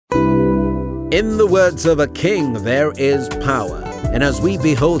In the words of a king, there is power. And as we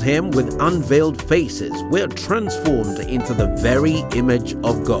behold him with unveiled faces, we're transformed into the very image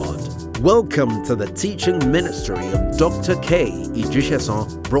of God. Welcome to the teaching ministry of Dr. Kay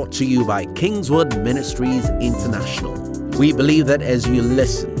Ijisesan, brought to you by Kingswood Ministries International. We believe that as you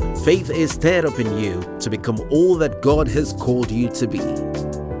listen, faith is stirred up in you to become all that God has called you to be.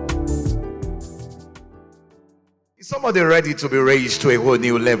 Is somebody ready to be raised to a whole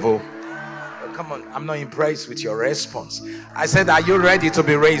new level? Come on, I'm not impressed with your response. I said, are you ready to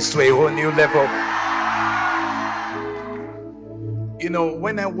be raised to a whole new level? You know,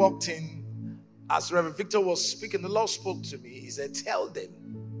 when I walked in, as Reverend Victor was speaking, the Lord spoke to me. He said, tell them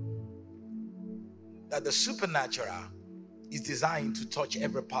that the supernatural is designed to touch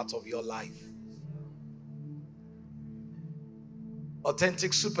every part of your life.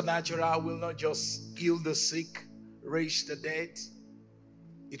 Authentic supernatural will not just heal the sick, raise the dead.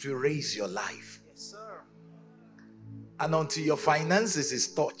 It will raise your life. Yes, sir. And until your finances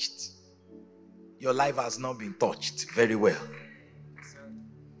is touched, your life has not been touched very well. Yes,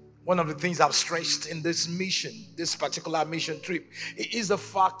 one of the things I've stressed in this mission, this particular mission trip, is the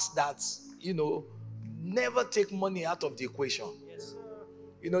fact that, never take money out of the equation. Yes,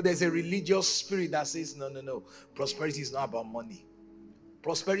 sir. There's a religious spirit that says, no. Prosperity is not about money.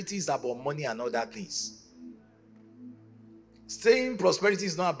 Prosperity is about money and other things. Saying prosperity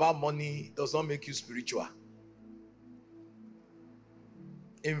is not about money does not make you spiritual.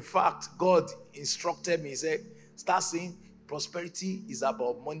 In fact, God instructed me, he said, start saying prosperity is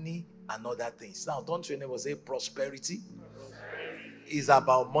about money and other things. Now, don't you never say prosperity is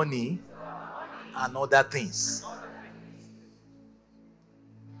about money and other things.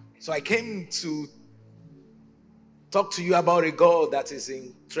 So I came to talk to you about a God that is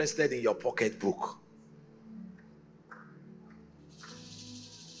interested in your pocketbook.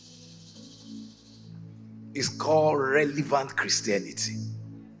 It's called relevant Christianity.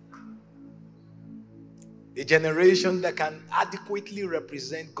 A generation that can adequately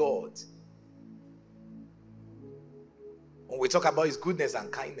represent God. When we talk about his goodness and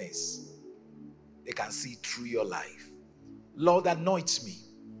kindness, they can see through your life. Lord, anoint me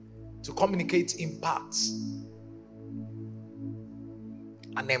to communicate impacts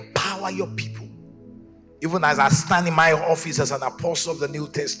and empower your people. Even as I stand in my office as an apostle of the New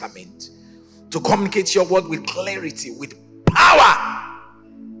Testament, to communicate your word with clarity, with power.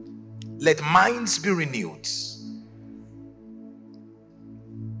 Let minds be renewed.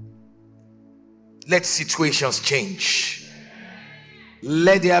 Let situations change.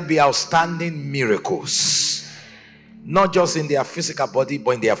 Let there be outstanding miracles. Not just in their physical body,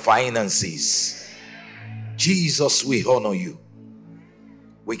 but in their finances. Jesus, we honor you.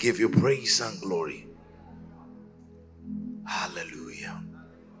 We give you praise and glory. Hallelujah.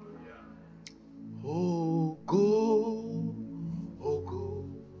 Oh, go,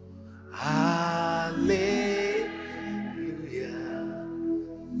 hallelujah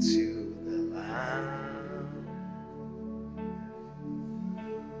to the Lamb.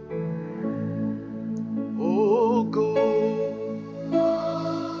 Oh, go,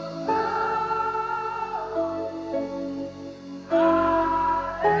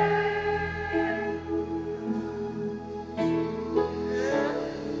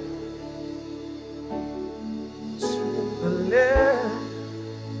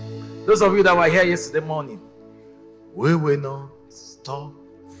 those of you that were here yesterday morning, we will not stop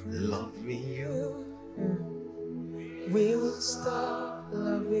loving you. We will stop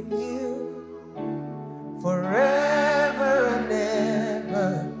loving you forever and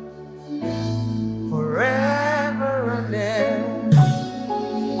ever. Forever and ever.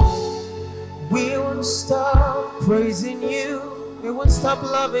 We won't stop praising you. We won't stop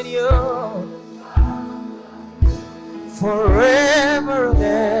loving you forever and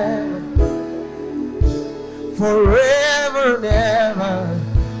ever. Forever and ever.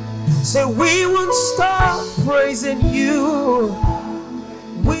 Say, we won't stop praising you.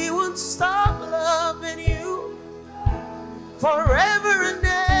 We won't stop loving you forever and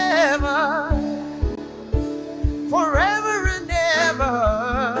ever. Forever and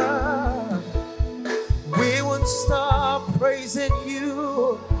ever. We won't stop praising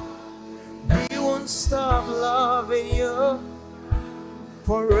you. We won't stop loving you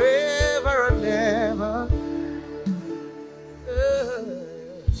forever and ever.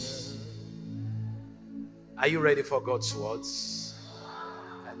 Are you ready for God's words?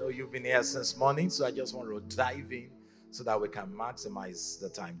 I know you've been here since morning, so I just want to dive in so that we can maximize the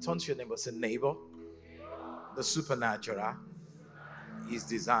time. Turn to your neighbor, say, neighbor, the supernatural is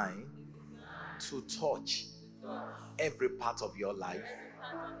designed to touch every part of your life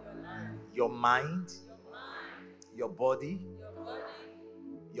your mind, your body,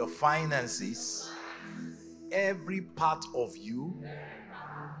 your finances, every part of you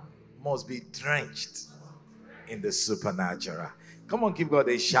must be drenched in the supernatural. Come on, give God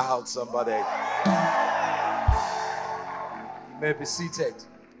a shout, somebody. You may be seated.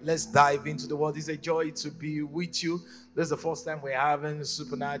 Let's dive into the word. It's a joy to be with you. This is the first time we're having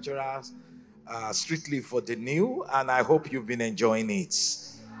supernatural strictly for the new, and I hope you've been enjoying it.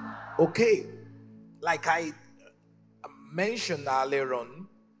 Okay, like I mentioned earlier on,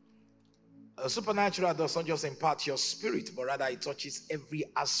 supernatural does not just impart your spirit, but rather it touches every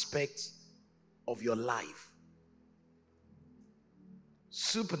aspect of your life.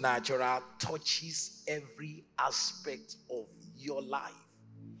 Supernatural touches every aspect of your life.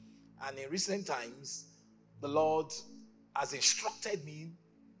 And in recent times, the Lord has instructed me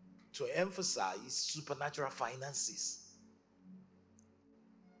to emphasize supernatural finances.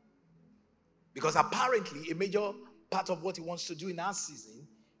 Because apparently, a major part of what He wants to do in our season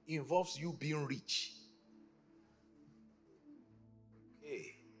involves you being rich.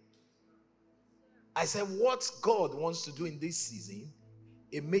 Okay. I said, what God wants to do in this season,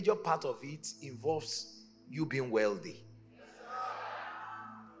 a major part of it involves you being wealthy.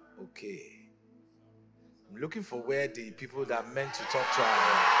 Okay. I'm looking for where the people that are meant to talk to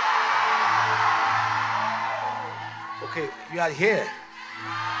are. Okay, you are here.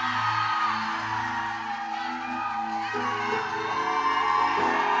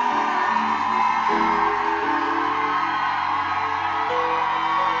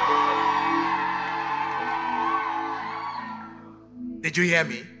 Did you hear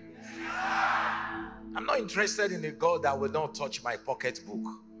me? I'm not interested in a God that will not touch my pocketbook.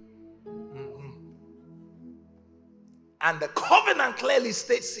 And the covenant clearly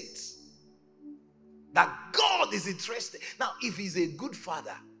states it, that God is interested. Now, if He's a good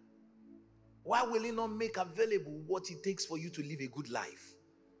father, why will He not make available what it takes for you to live a good life?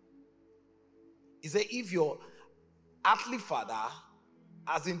 He said, if your earthly father,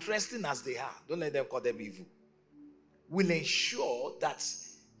 as interesting as they are, don't let them call them evil, will ensure that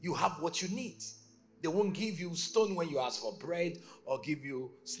you have what you need. They won't give you stone when you ask for bread or give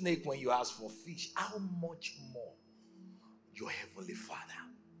you snake when you ask for fish. How much more your heavenly Father?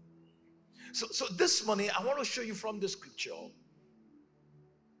 So this morning, I want to show you from the scripture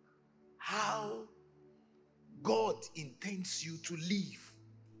how God intends you to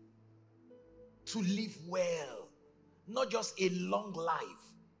live well. Not just a long life,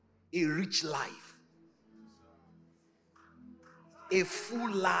 a rich life, a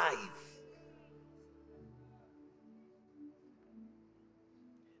full life.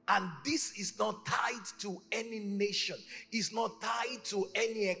 And this is not tied to any nation. It's not tied to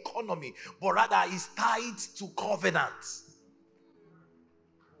any economy, but rather is tied to covenant.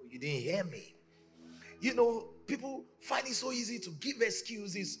 You didn't hear me. You know, people find it so easy to give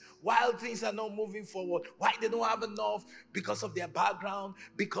excuses while things are not moving forward, why they don't have enough, because of their background,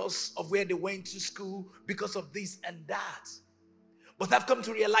 because of where they went to school, because of this and that. But I've come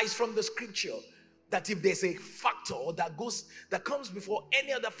to realize from the scripture that if there's a factor that comes before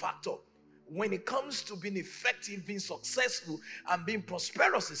any other factor, when it comes to being effective, being successful, and being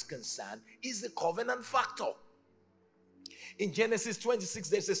prosperous is concerned, is the covenant factor. In Genesis 26,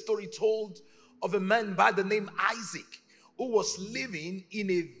 there's a story told of a man by the name Isaac who was living in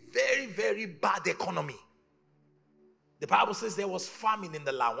a very, very bad economy. The Bible says there was famine in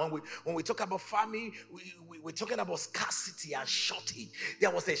the land. When we talk about famine, we're talking about scarcity and shortage. There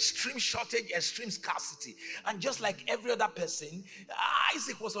was extreme shortage, extreme scarcity. And just like every other person,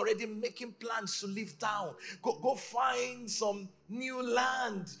 Isaac was already making plans to leave town. Go find some new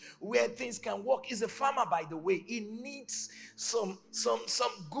land where things can work. He's a farmer, by the way. He needs some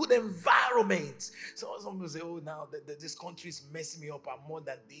good environment. So some people say, oh, now this country is messing me up. I'm more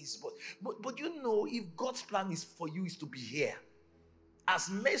than this. But you know, if God's plan is for you is to be here, as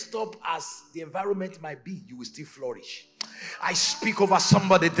messed up as the environment might be, you will still flourish. I speak over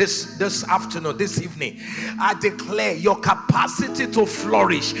somebody this afternoon, this evening. I declare your capacity to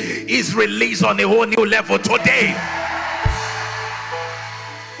flourish is released on a whole new level today.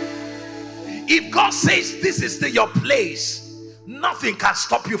 If God says this is your place, nothing can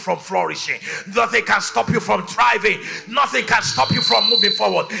stop you from flourishing. Nothing can stop you from thriving. Nothing can stop you from moving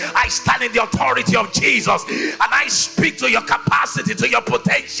forward. I stand in the authority of Jesus and I speak to your capacity, to your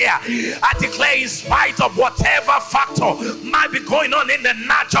potential. I declare, in spite of whatever factor might be going on in the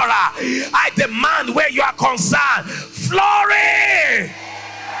natural, I demand, where you are concerned, flourish.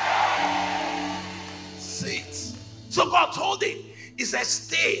 Sit. So God told him, He said,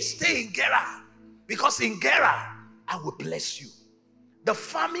 stay in Gerar, because in Gerar I will bless you. The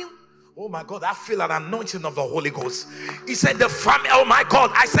famine Oh my God, I feel an anointing of the Holy Ghost. He said the famine, oh my God,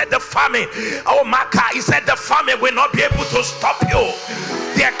 I said the famine. Oh my God, he said the famine will not be able to stop you.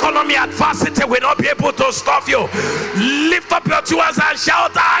 The economy adversity will not be able to stop you. Lift up your two hands and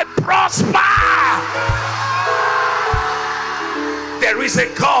shout, I prosper. There is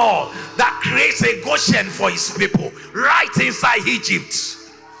a God that creates a Goshen for his people right inside Egypt.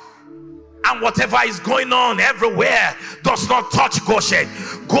 And whatever is going on everywhere does not touch Goshen.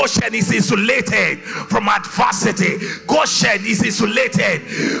 Goshen is insulated from adversity. Goshen is insulated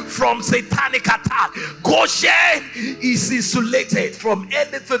from satanic attack. Goshen is insulated from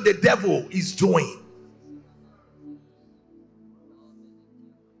anything the devil is doing.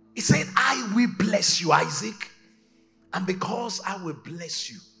 He said, I will bless you, Isaac. And because I will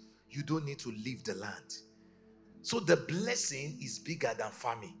bless you, you don't need to leave the land. So the blessing is bigger than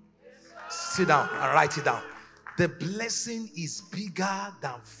famine. Sit down and write it down. The blessing is bigger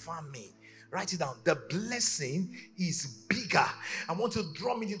than famine. Write it down. The blessing is bigger. I want to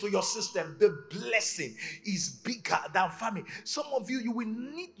drum it into your system. The blessing is bigger than famine. Some of you, you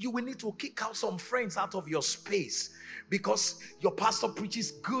will need to kick out some friends out of your space because your pastor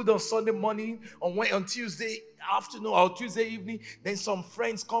preaches good on Sunday morning, on Tuesday afternoon or Tuesday evening. Then some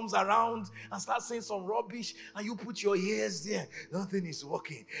friends comes around and start saying some rubbish, and you put your ears there. Nothing is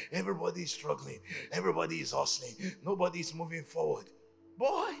working. Everybody is struggling. Everybody is hustling. Nobody is moving forward.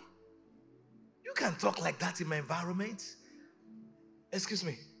 Boy, you can talk like that in my environment. Excuse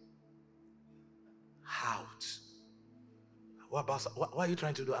me. Out. What are you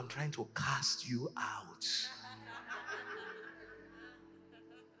trying to do? I'm trying to cast you out.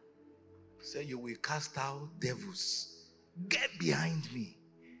 Say you will cast out devils. Get behind me.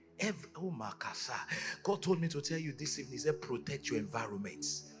 God told me to tell you this evening, he said protect your environment.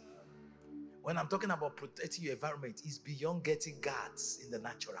 When I'm talking about protecting your environment, it's beyond getting guards in the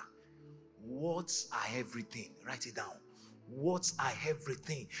natural. Words are everything. Write it down. Words are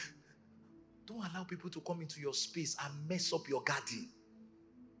everything. Don't allow people to come into your space and mess up your garden.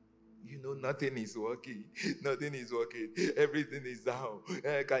 You know, nothing is working. Nothing is working. Everything is down.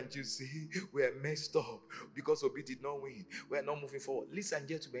 Can't you see? We are messed up because Obi did not win. We are not moving forward. Listen,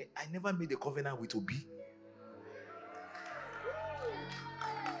 gentlemen, I never made a covenant with Obi.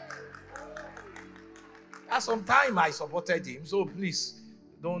 At some time, I supported him. So please,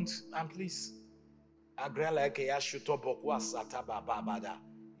 don't, and please,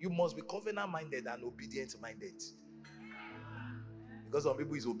 you must be covenant-minded and obedient-minded. Because some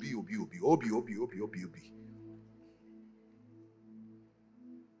people is obi.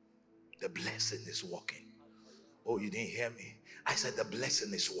 The blessing is working. Oh, you didn't hear me? I said the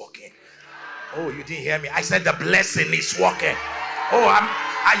blessing is working. Oh, you didn't hear me? I said the blessing is working. Oh,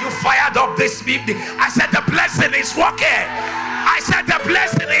 are you fired up this evening? I said the blessing is working. I said the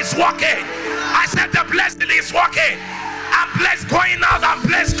blessing is working. I said the blessing is working. I'm blessed going out. I'm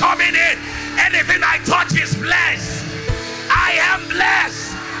blessed coming in. Anything I touch is blessed. I am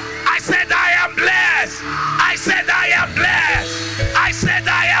blessed. I said I am blessed. I said I am blessed. I said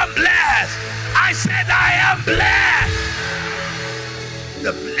I am blessed. I said I am blessed.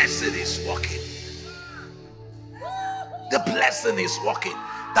 The blessing is working. The blessing is working.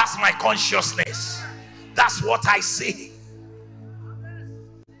 That's my consciousness. That's what I see.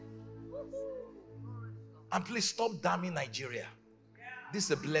 And please stop damning Nigeria. This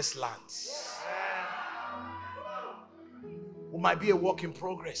is a blessed land. We might be a work in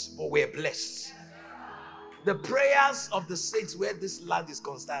progress, but we're blessed. The prayers of the saints where this land is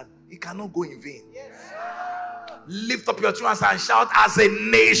concerned, it cannot go in vain. Lift up your two hands and shout, as a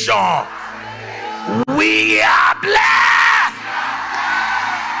nation, we are blessed.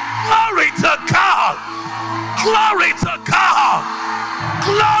 Glory to God. Glory to God.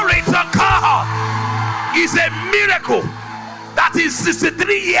 Glory to God. It's a miracle that in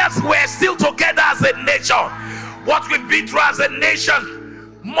 63 years we're still together as a nation. What we've been through as a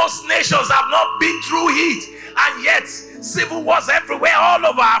nation, most nations have not been through it, and yet civil wars everywhere all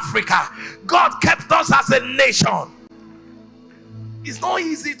over Africa. God kept us as a nation. It's not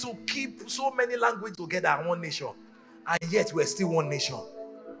easy to keep so many languages together in one nation, and yet we're still one nation.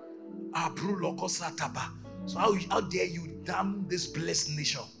 So how dare you damn this blessed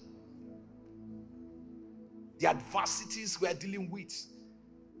nation? The adversities we are dealing with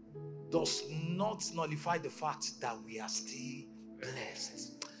does not nullify the fact that we are still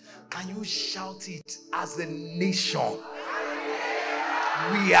blessed. Can you shout it as a nation?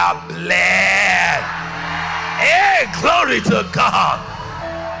 We are blessed. Hey, glory to God.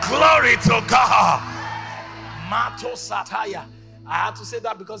 Glory to God. Mato Sataya. I had to say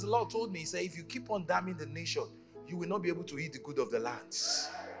that because the Lord told me, he said, if you keep on damning the nation, you will not be able to eat the good of the lands.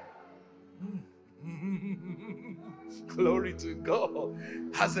 Glory to God.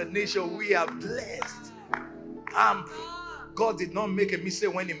 As a nation, we are blessed. God did not make a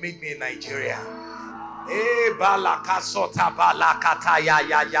mistake when He made me in Nigeria.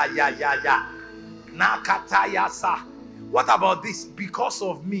 What about this? Because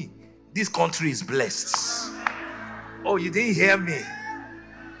of me, this country is blessed. Oh, you didn't hear me?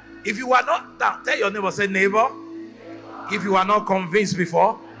 If you are not, tell your neighbor, say neighbor, if you are not convinced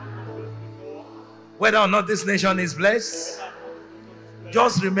before whether or not this nation is blessed,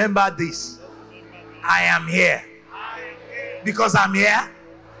 just remember this. I am here. Because I'm here,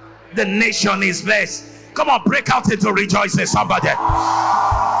 the nation is blessed. Come on, break out into rejoicing, somebody. Hey!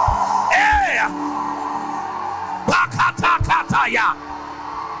 Pakatakataya.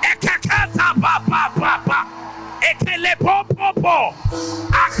 Ekeketa papa papa. Ekele popopo.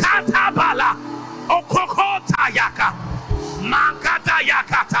 Akatabala. Okokota yaka. Mankata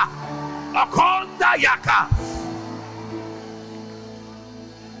yakata. Okonda yaka.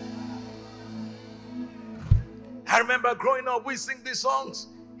 I remember growing up, we sing these songs.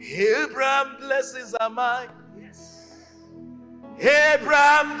 Abraham blessings are mine. Yes.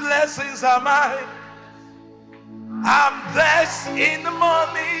 Abraham blessings are mine. I'm blessed in the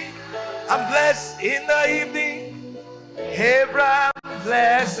morning. I'm blessed in the evening. Abraham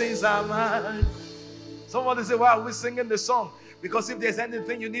blessings are mine. Somebody say, why are we singing the song? Because if there's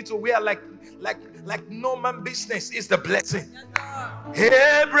anything you need to wear like no man business, it's the blessing.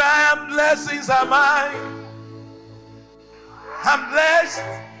 Yes, Abraham blessings are mine. I'm blessed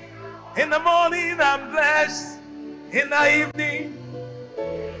in the morning, I'm blessed in the evening.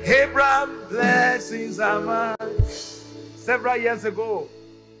 Abraham blessings are mine. Several years ago,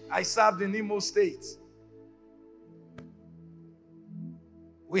 I served in Imo State.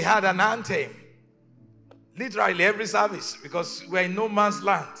 We had an anthem, literally every service, because we're in no man's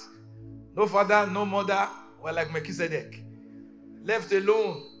land. No father, no mother, we're like Melchizedek. Left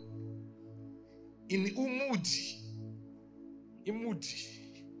alone in Umudi.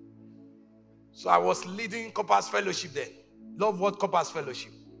 So I was leading Corpus Fellowship then. Love what Corpus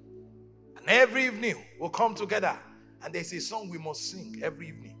Fellowship. And every evening we'll come together and there's a song we must sing every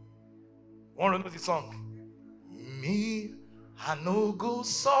evening. Want to know the song? Me, I no go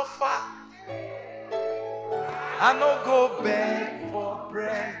suffer. I no go beg for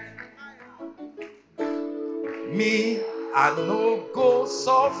bread. Me, I no go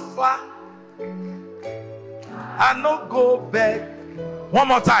suffer. I no go beg. One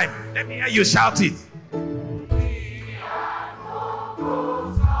more time. Let me hear you shout it.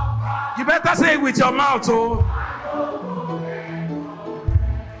 You better say it with your mouth, oh.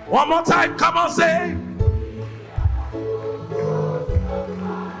 One more time. Come on, say.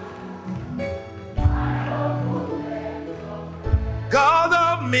 God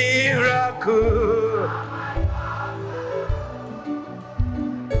of miracle.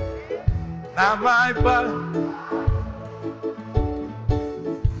 Now my body.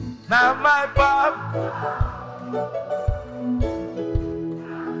 Now my Bob.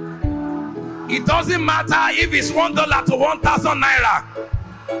 It doesn't matter if it's $1 to 1,000 naira.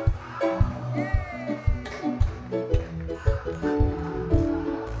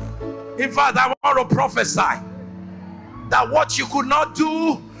 In fact, I want to prophesy that what you could not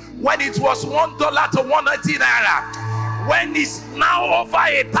do when it was $1 to 180 naira, when it's now over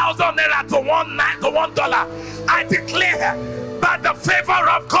 1,000 naira to $1, I declare, by the favor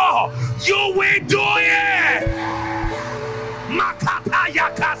of God, you will do it. Makata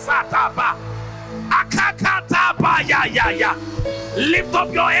yakasataba. Akakataba ya ya ya. Lift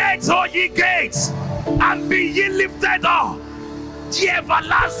up your heads, O ye gates, and be ye lifted up, ye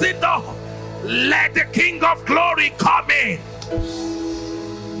everlasting door. Let the King of Glory come in.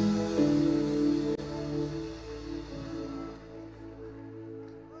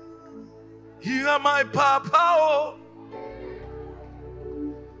 You are my papa, oh.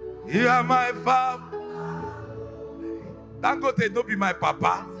 You are my papa. Dangote don't be my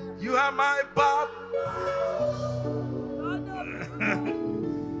papa. You are my papa.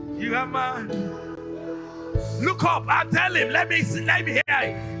 You are my. Look up and tell him. Let me hear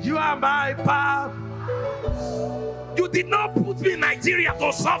it. You are my papa. You did not put me in Nigeria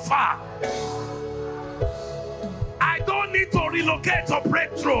to suffer. I don't need to relocate to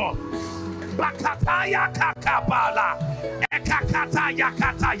breakthrough. Bakataya kakabala. Ekakata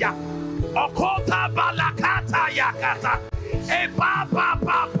yakataya. Okota balakata yakata. E pa pa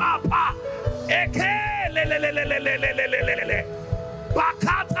pa pa pa. Eke le le le le le le le le le le.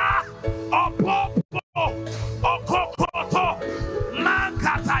 Bakata opopo okokoto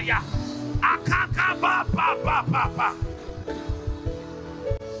mankataya. Akaka pa pa pa pa pa.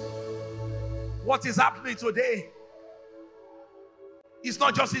 What is happening today? It's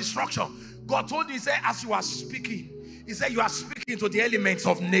not just instruction. God told you, he said, as you are speaking, he said, you are speaking to the elements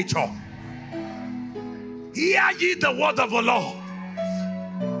of nature. Hear ye the word of the Lord.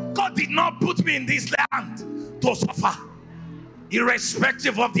 God did not put me in this land to suffer,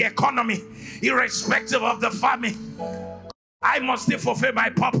 irrespective of the economy, irrespective of the famine. I must still fulfill my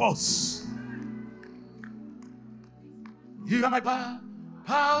purpose. You are my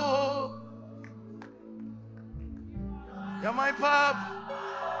power. You're my pop.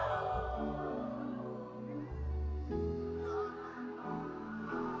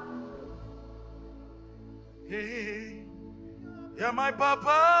 Hey, you're my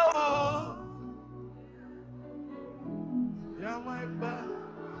papa. Oh. You're my papa.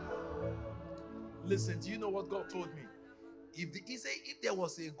 Listen, do you know what God told me? He said, if there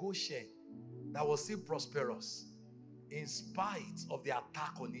was a Goshen that was still prosperous in spite of the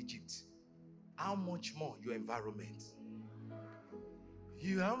attack on Egypt, how much more your environment?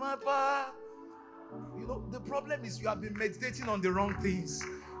 You are my papa. You know, the problem is you have been meditating on the wrong things.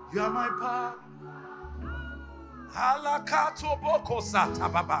 You are my papa.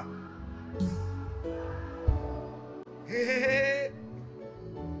 Hey,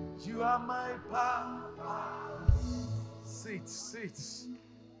 you are my papa. Sit. This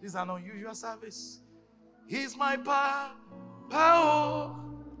is an unusual service. He's my papa.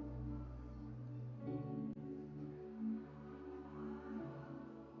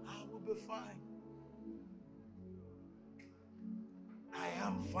 I will be fine. I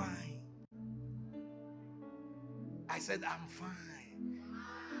am fine. I said I'm fine.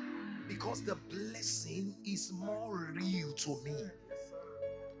 Because the blessing is more real to me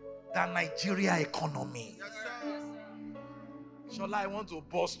than Nigeria economy. Shola, I want to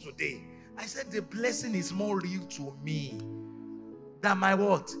boast today. I said the blessing is more real to me than my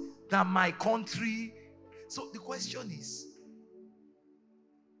what? Than my country. So the question is,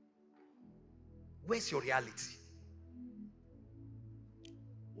 where's your reality?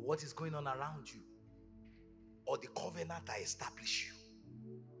 What is going on around you? Or the covenant I establish you?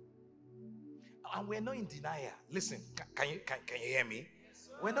 And we're not in denial. Listen, can you hear me?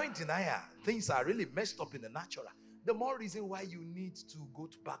 We're not in denial. Things are really messed up in the natural. The more reason why you need to go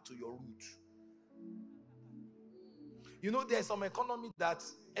back to your root. You know, there's some economy that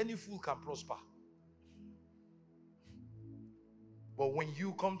any fool can prosper. But when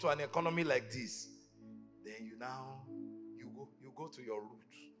you come to an economy like this, then you go to your root.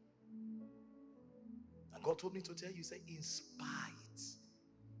 And God told me to tell you, say, in spite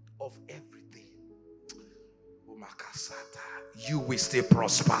of everything, you will still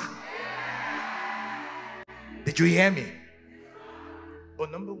prosper. Did you hear me?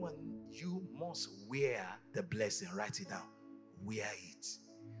 But number one, you must wear the blessing. Write it down. Wear it.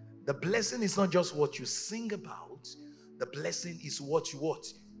 The blessing is not just what you sing about. The blessing is what you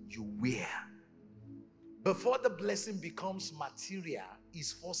wear. Before the blessing becomes material,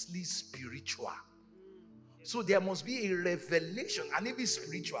 is firstly spiritual. So there must be a revelation. And if it's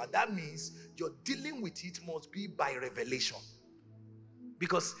spiritual, that means you're dealing with it must be by revelation.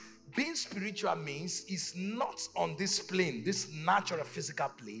 Because being spiritual means it's not on this plane, this natural physical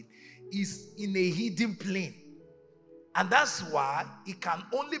plane, is in a hidden plane. And that's why it can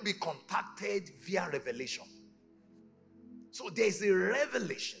only be contacted via revelation. So there's a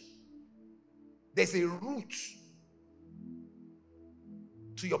revelation. There's a root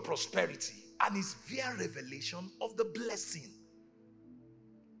to your prosperity. And it's via revelation of the blessing.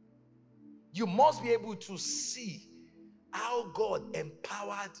 You must be able to see how God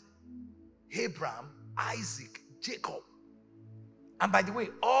empowered Abraham, Isaac, Jacob. And by the way,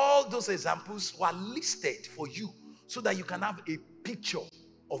 all those examples were listed for you so that you can have a picture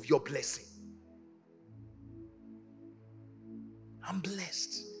of your blessing. I'm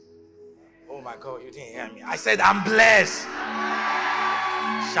blessed. Oh my God, you didn't hear me. I said I'm blessed.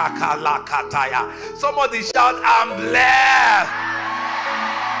 Shakalakataya. Somebody shout, I'm blessed.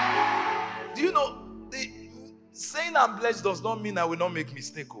 Do you know, saying I'm blessed does not mean I will not make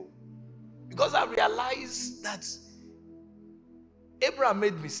mistake. Because I realized that Abraham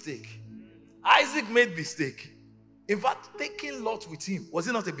made mistake. Isaac made mistake. In fact, taking Lot with him, was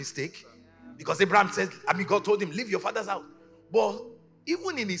it not a mistake? Because Abraham said, God told him, leave your father's house. But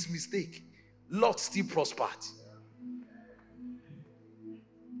even in his mistake, Lot still prospered.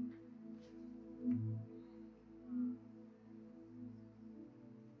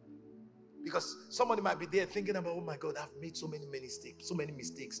 Because somebody might be there thinking about, oh my God, I've made so many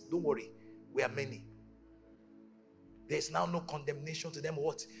mistakes. Don't worry, we are many. There's now no condemnation to them.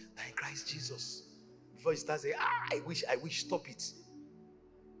 What? That in Christ Jesus. Before you start saying, I wish, stop it.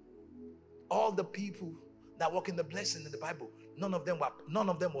 all the people that walk in the blessing in the Bible, none of them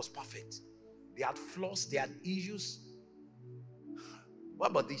was perfect. They had flaws, they had issues.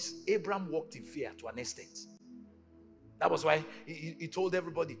 What about this? Abraham walked in fear to an extent. That was why he told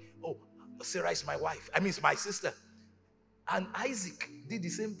everybody, oh, Sarah is my wife. I mean, it's my sister. And Isaac did the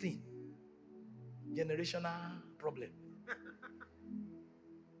same thing. Generational problem.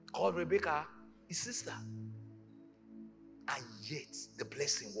 Called Rebecca his sister. And yet, the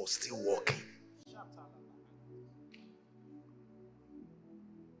blessing was still working.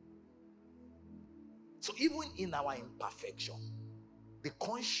 So even in our imperfection, the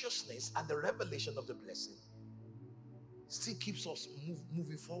consciousness and the revelation of the blessing still keeps us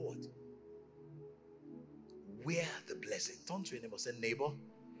moving forward. Where the blessing. Turn to your neighbor. Say, neighbor.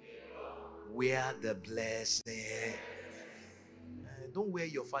 Where the blessing. Don't wear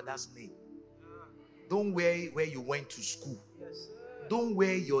your father's name. Don't wear where you went to school. Don't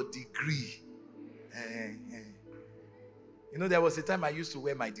wear your degree. You know, there was a time I used to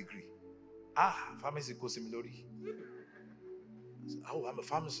wear my degree. Pharmacy Kosimilori. Oh, I'm a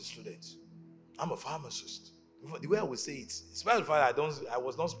pharmacy student. I'm a pharmacist. The way I would say it, especially if I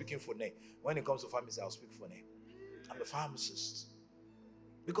was not speaking for name. When it comes to pharmacy, I'll speak for name. I'm a pharmacist.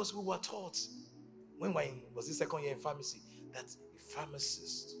 Because we were taught when we was the second year in pharmacy that a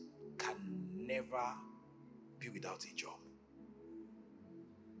pharmacist can never be without a job.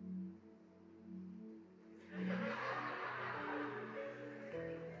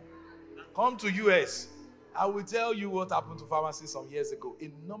 Come to US. I will tell you what happened to pharmacists some years ago. A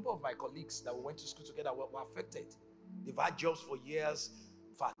number of my colleagues that we went to school together were affected. They've had jobs for years.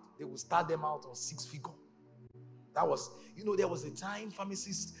 In fact, they would start them out on 6 figure. That was, there was a time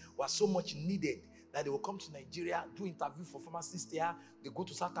pharmacists were so much needed that they will come to Nigeria, do interview for pharmacists there. They go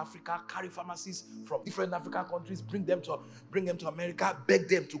to South Africa, carry pharmacists from different African countries, bring them to America, beg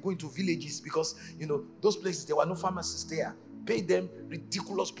them to go into villages because, those places, there were no pharmacists there. Pay them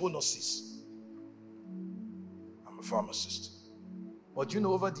ridiculous bonuses. I'm a pharmacist. But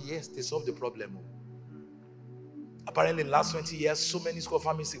over the years, they solved the problem. Apparently, in the last 20 years, so many school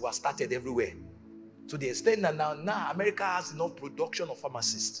pharmacies were started everywhere. To the extent that now America has enough production of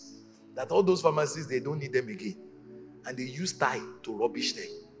pharmacists that all those pharmacists, they don't need them again. And they use time to rubbish them.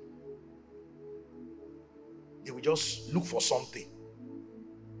 They will just look for something.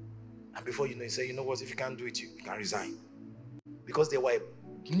 And before you know, you say, you know what, if you can't do it, you can resign. Because there were a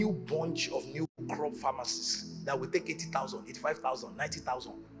new bunch of new crop pharmacists that will take 80,000, 85,000,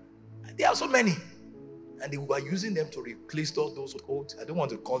 90,000. And there are so many. And they were using them to replace all those old, I don't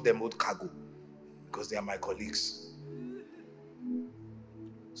want to call them old cargo, because they are my colleagues.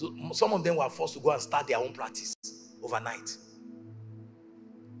 So some of them were forced to go and start their own practice overnight.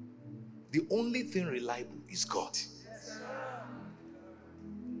 The only thing reliable is God.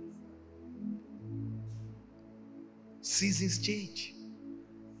 Seasons change.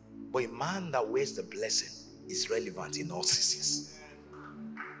 But a man that wears the blessing is relevant in all seasons.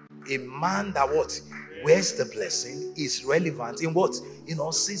 A man that wears the blessing is relevant in what? In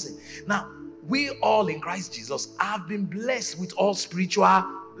all seasons. Now, we all in Christ Jesus have been blessed with all spiritual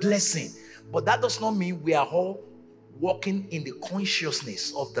blessing. But that does not mean we are all walking in the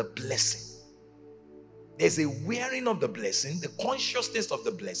consciousness of the blessing. There's a wearing of the blessing, the consciousness of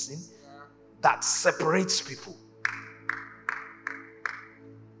the blessing that separates people.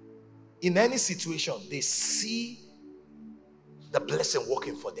 In any situation, they see the blessing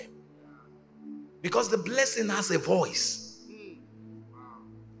working for them. Because the blessing has a voice.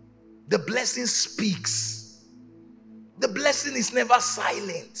 The blessing speaks. The blessing is never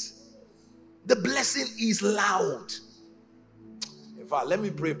silent. The blessing is loud. In fact, let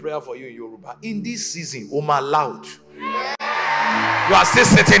me pray a prayer for you in Yoruba. In this season, Oma loud. You are still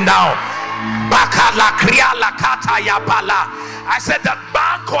sitting down. I said the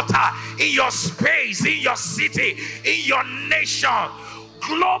bankota in your space, in your city, in your nation,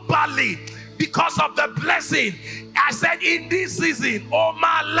 globally, because of the blessing. I said in this season, oh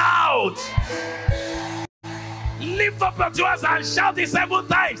my loud. Lift up your voice and shout it 7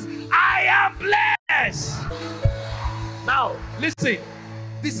 times. I am blessed. Now, listen.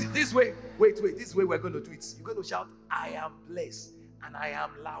 This way. Wait. This way we're going to do it. You're going to shout, I am blessed and I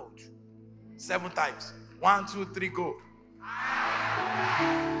am loud. 7 times. 1, 2, 3, go.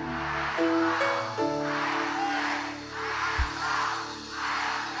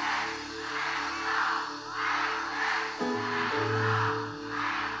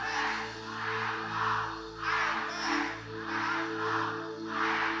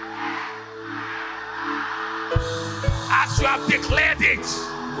 As you have declared it,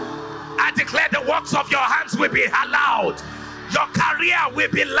 I declare the works of your hands will be loud. Your career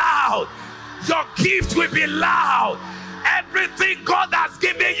will be loud. Your gift will be loud. Everything God has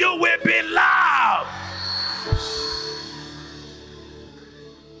given you will be loud.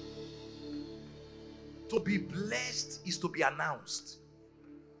 To be blessed is to be announced.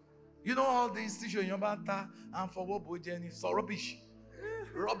 You know all the institutions you're about to, and for what Jenny, so rubbish.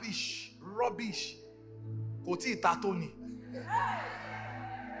 Koti tatoni.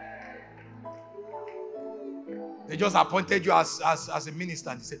 They just appointed you as a minister,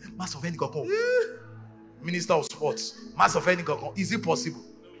 and they said, Master of any Gokon. Minister of Sports. Master of any Gokon. Is it possible?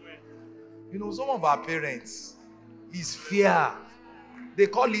 You know, some of our parents is fear. They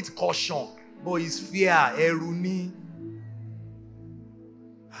call it caution, but it's fear. Eruni.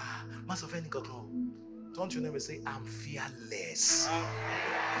 Master of any Gokon. Don't you never say, I'm fearless.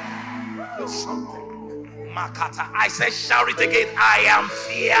 There's something. Makata. I said, shout it again. I am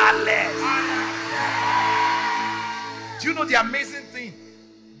fearless. Do you know the amazing thing?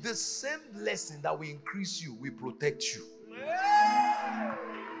 The same blessing that will increase you will protect you.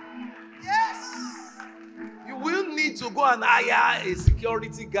 Yes. You will need to go and hire a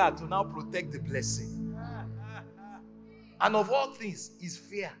security guard to now protect the blessing. And of all things, is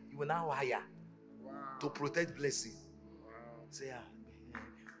fear. You will now hire to protect blessing. Say,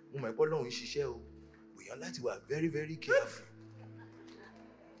 oh my God, we are very, very careful.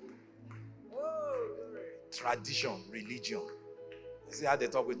 Tradition, religion. You see how they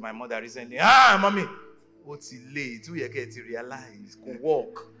talk with my mother recently. Mommy, what's it late? You get to realize. Go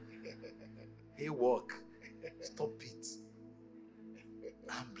walk. Hey, walk. Stop it.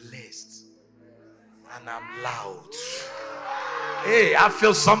 I'm blessed. And I'm loud. Hey, I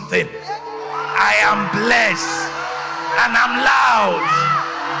feel something. I am blessed. And I'm loud.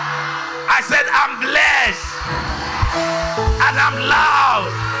 I said, I'm blessed. And I'm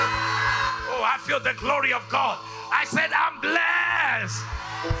loud. I feel the glory of God. I said, I'm blessed.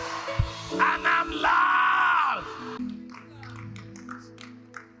 And I'm loud.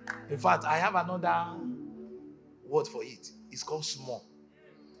 In fact, I have another word for it. It's called small.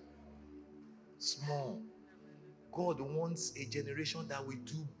 Small. God wants a generation that will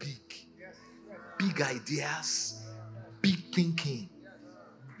do big. Big ideas. Big thinking.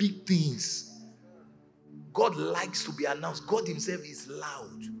 Big things. God likes to be announced. God himself is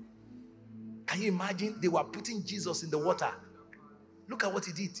loud. Can you imagine? They were putting Jesus in the water. Look at what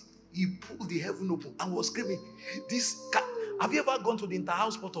he did. He pulled the heaven open and was screaming. Have you ever gone to the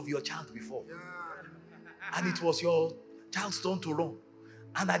inter-house sport of your child before? And it was your child's turn to run.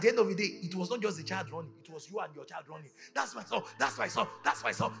 And at the end of the day, it was not just the child running. It was you and your child running. That's my son. That's my son. That's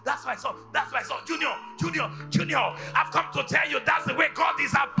my son. That's my son. That's my son. Junior. I've come to tell you that's the way God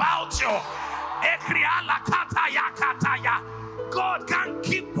is about you. God can't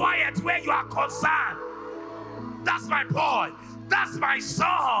keep quiet where you are concerned. That's my boy. That's my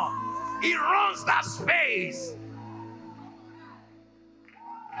son. He runs that space.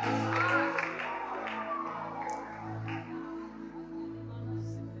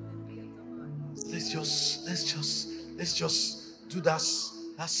 Let's just do that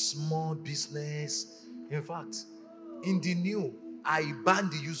small business. In fact, in the new, I ban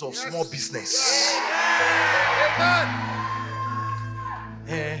the use of small business.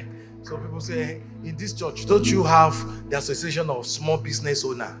 So people say, in this church, don't you have the association of small business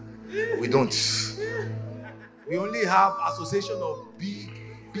owner? We don't. We only have association of big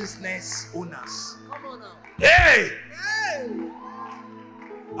business owners. Come on now. Hey!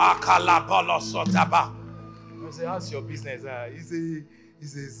 Akalabalo sotaba. I say, how's your business?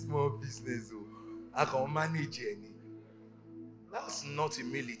 It's a small business. I can manage any. That's not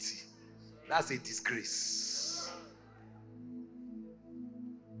humility. That's a disgrace.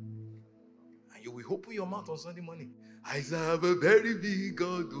 And you will open your mouth on Sunday morning. I serve a very big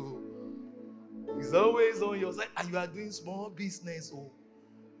God. He's always on your side. And you are doing small business.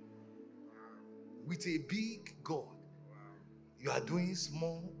 With a big God. You are doing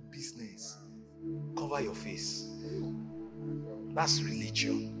small business. Cover your face. That's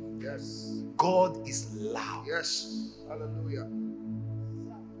religion. Yes. God is loud. Yes. Hallelujah.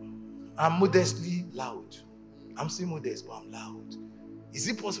 I'm modestly loud. I'm still modest, but I'm loud. Is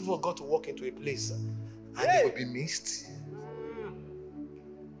it possible for God to walk into a place and it will be missed?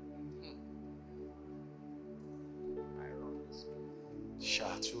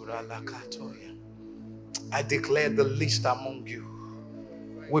 I declare the least among you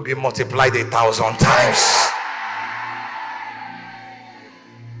will be multiplied 1,000 times.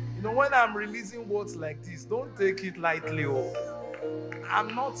 You know, when I'm releasing words like this, don't take it lightly.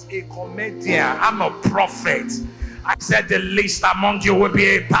 I'm not a comedian. I'm a prophet. I said the least among you will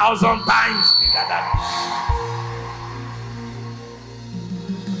be 1,000 times bigger than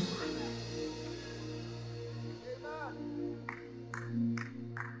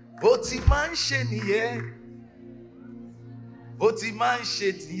bó ti máa ń ṣe nìyẹn, bó ti máa ń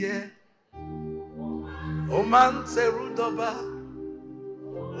ṣe nìyẹn. Ó máa ń ṣẹrú dọba,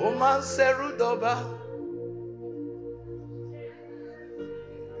 ó máa ń ṣẹrú dọba.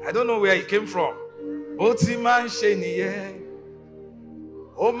 I don't know where he came from. Bó ti máa ń ṣe nìyẹn,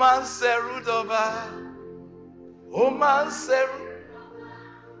 ó máa ń ṣẹrú dọba, ó máa ń ṣẹrú.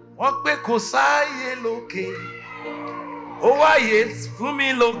 Wọ́n pé kò sáàyè lókè, ó wáyé fún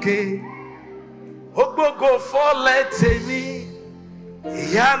mi lókè, ó gbógo fọ́lẹ̀ tèmi,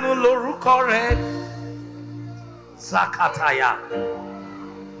 ìyanu lórúkọ rẹ̀. Zakataya,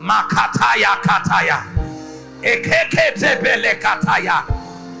 makataya kataya, ekeke tebele kataya,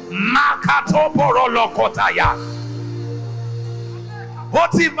 makatoporo lokotaya. Bó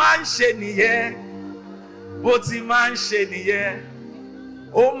ti máa ń ṣe nìyẹn, bó ti máa ń ṣe nìyẹn.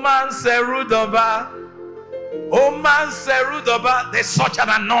 Ó máa ń ṣẹrú dọba, ó máa ń ṣẹrú dọba. There's such an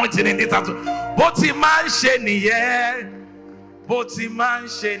anointing in this house. Bó ti máa ń ṣe nìyẹn, bó ti máa ń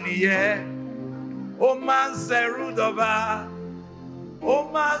ṣe nìyẹn. Ó máa ń ṣẹrú dọba, ó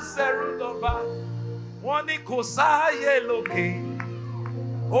máa ń ṣẹrú dọba. Wọ́n ní kò sáàyè lókè,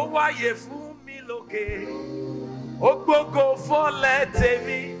 ó wáyé fún mi lókè, ó gbógo fọ́lẹ̀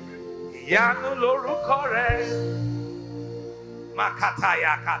tèmi, ìyanu lórúkọ rẹ̀.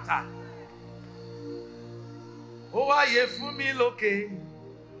 Makataya kata. Ó wáyé fún mi lókè,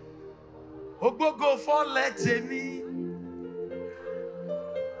 ó gbógo fọ́lẹ̀ tèmi.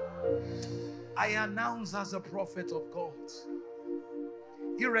 I announce as a prophet of God,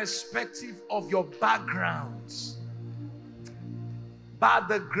 irrespective of your backgrounds, by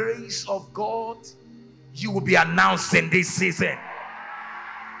the grace of God, you will be announced in this season.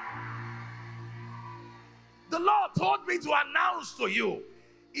 The Lord told me to announce to you.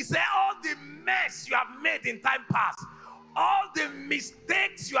 He said, all the mess you have made in time past, all the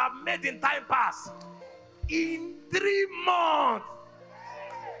mistakes you have made in time past, in 3 months,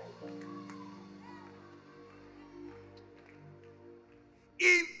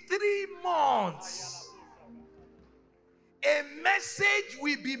 in 3 months, a message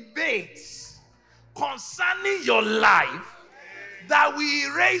will be made concerning your life that will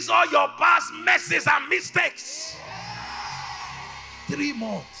erase all your past messes and mistakes. 3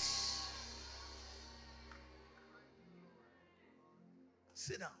 months.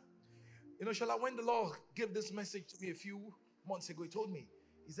 Sit down. You know, Shala, when the Lord gave this message to me a few months ago, He told me,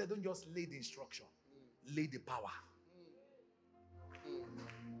 He said, don't just lay the instruction, lay the power.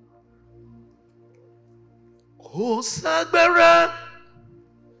 Kò ságbára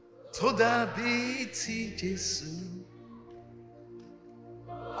tó dàbí ti Jésù.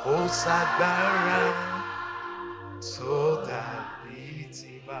 Kò ságbára tó dàbí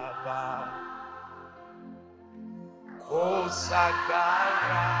ti Bàbá. Kò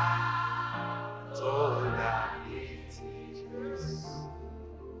ságbára tó dàbí ti Jésù.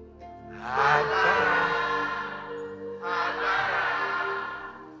 Agbára, agbára,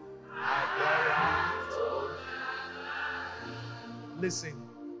 agbára. Listen,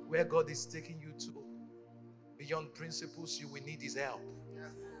 where God is taking you to, beyond principles, you will need His help.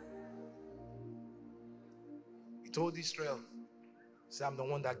 He told Israel, say, I'm the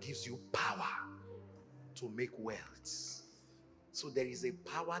one that gives you power to make wealth. So there is a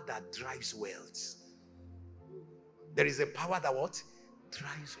power that drives wealth. There is a power that what?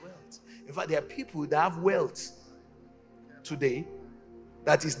 Drives wealth. In fact, there are people that have wealth today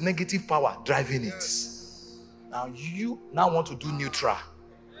that is negative power driving it. Now you want to do neutral.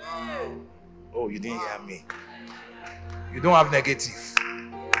 Oh, you didn't hear me. You don't have negative.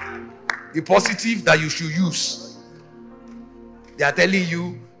 The positive that you should use, they are telling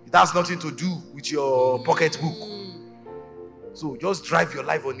you it has nothing to do with your pocketbook. So just drive your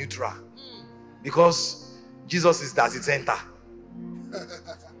life on neutral, because Jesus is at the center.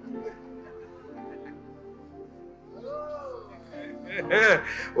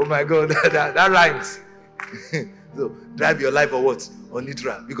 Oh my God, that rhymes. So drive your life on what? On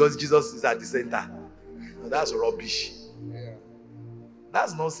neutral, because Jesus is at the center. No, that's rubbish.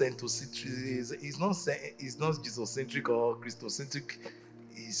 That's not centrocentric. It's not Jesus-centric or Christocentric.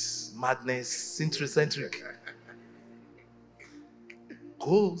 It's madness, centrocentric.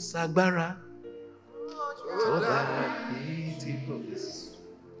 Kò ságbára tó dàbí ti Jésù.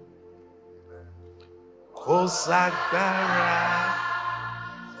 Kò ságbára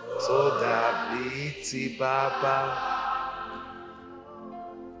tó dàbí ti Bàbá.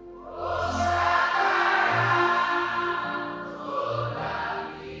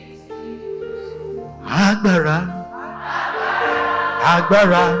 Agbára,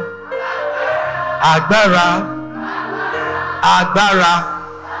 agbára, agbára, agbára,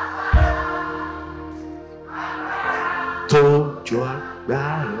 tójú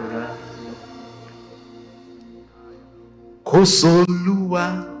agbára. Kò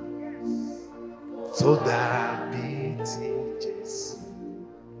sólúwa tó dàbí ti Jésù.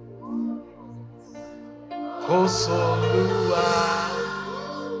 Kò sólúwa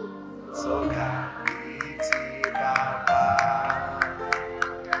tó dàbí ti Bàbá.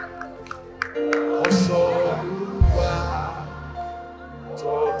 Kò sólúwa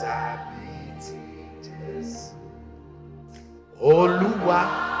tó dàbí ti Jésù. Olúwa,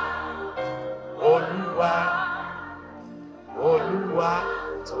 Olúwa, Olúwa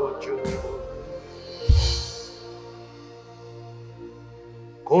tójú.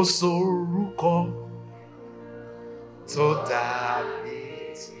 Kò sórúkọ tó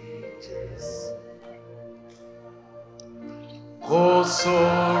dàbí ti Jésù. Kò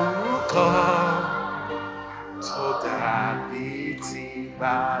sórúkọ tó dàbí ti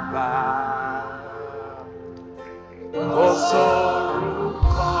Bàbá. Kò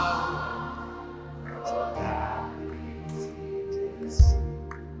sórúkọ tó dàbí ti Jésù.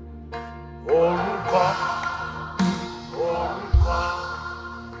 Orúkọ, orúkọ,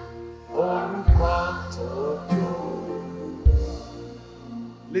 orúkọ tójú.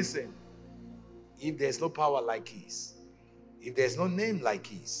 Listen, if there's no power like His, if there's no name like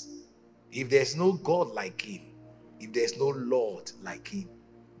His, if there's no God like Him, if there's no Lord like Him,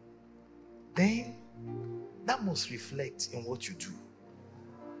 then that must reflect in what you do.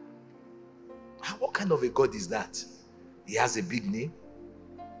 What kind of a God is that? He has a big name.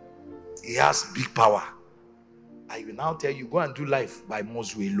 He has big power. I will now tell you, go and do life by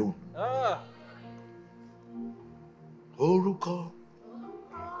Moses alone. Orúkọ,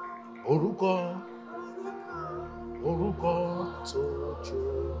 orúkọ, orúkọ tójú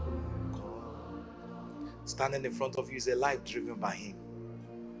orúkọ. Standing in front of you is a life driven by Him.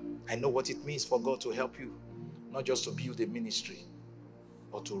 I know what it means for God to help you, not just to build a ministry,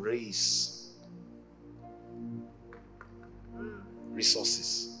 but to raise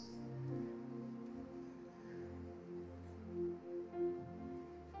resources.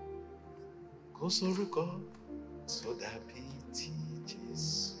 Kò sórúkọ tó dàbí ti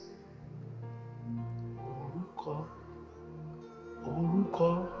Jésù. Orúkọ,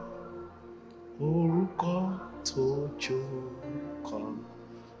 orúkọ, orúkọ tójú orúkọ.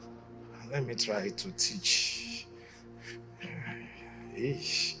 Let me try to teach.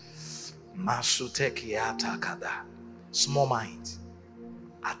 Masuteki atakada. Small mind,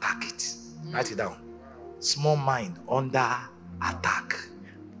 attack it. Write it down. Small mind under attack.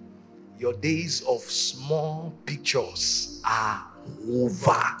 Your days of small pictures are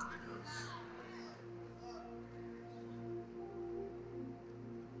over.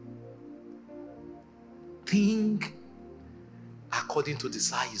 Think according to the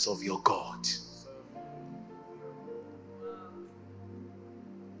size of your God.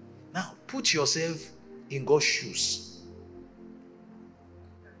 Now, put yourself in God's shoes.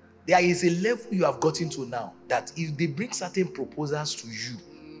 There is a level you have gotten to now that if they bring certain proposals to you,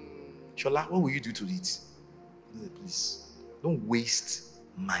 Shola, what will you do to it? Please, don't waste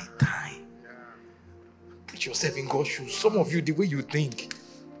my time. Put yourself in God's shoes. Some of you, the way you think,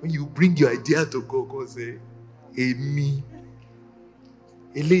 when you bring your idea to God, God say, me.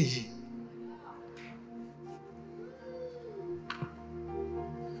 Eleyi.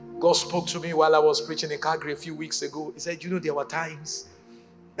 God spoke to me while I was preaching in Calgary a few weeks ago. He said, there were times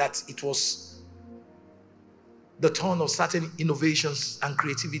that it was the turn of certain innovations and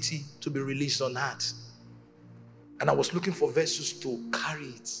creativity to be released on earth. And I was looking for vessels to carry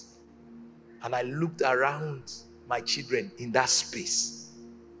it. And I looked around my children in that space.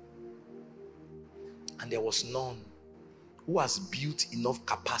 And there was none who has built enough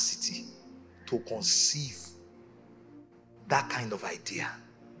capacity to conceive that kind of idea.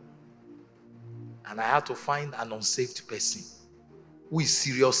 And I had to find an unsaved person who is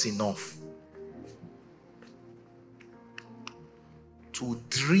serious enough to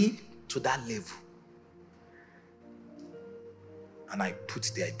dream to that level. And I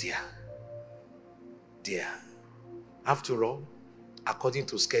put the idea there. After all, according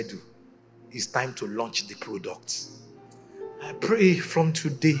to schedule, it's time to launch the product. I pray from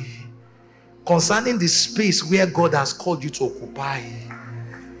today, concerning the space where God has called you to occupy,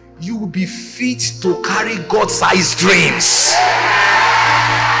 you will be fit to carry God-sized dreams.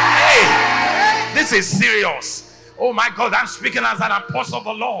 Hey, this is serious. Oh my God, I'm speaking as an apostle of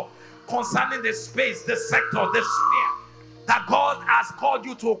the Lord concerning the space, the sector, the sphere that God has called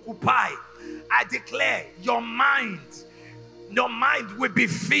you to occupy. I declare your mind will be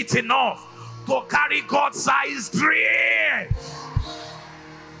fit enough to carry God-sized dreams.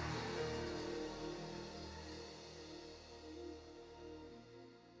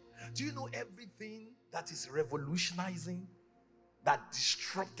 Do you know everything that is revolutionizing, that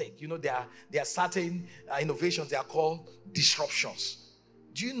disrupted? You know, there are certain innovations, they are called disruptions.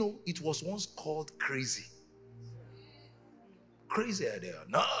 Do you know it was once called crazy? Crazy idea.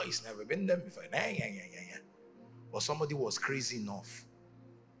 No, it's never been done before. But somebody was crazy enough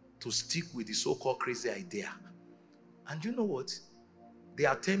to stick with the so-called crazy idea. And you know what? They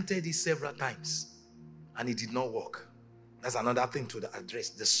attempted it several times and it did not work. That's another thing to address.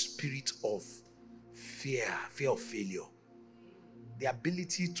 The spirit of fear of failure. The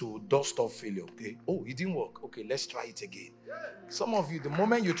ability to dust off failure. Okay. Oh, it didn't work. Okay, let's try it again. Some of you, the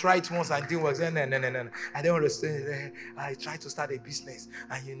moment you try it once and it didn't work, say, no, I don't understand. I tried to start a business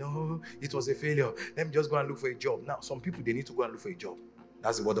and it was a failure. Let me just go and look for a job. Now, some people, they need to go and look for a job.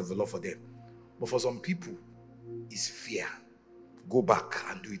 That's the word of the Lord for them. But for some people, it's fear. Go back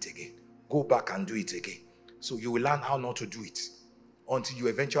and do it again. Go back and do it again. So you will learn how not to do it until you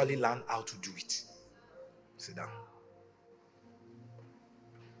eventually learn how to do it. Sit down.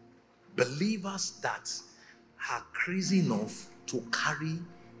 Believers that are crazy enough to carry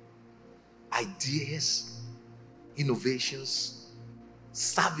ideas, innovations,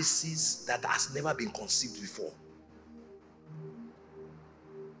 services that has never been conceived before.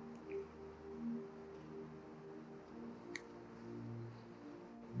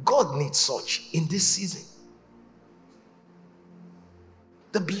 God needs such in this season.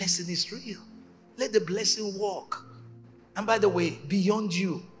 The blessing is real. Let the blessing walk. And by the way, beyond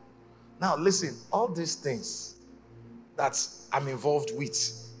you. Now listen, all these things that I'm involved with,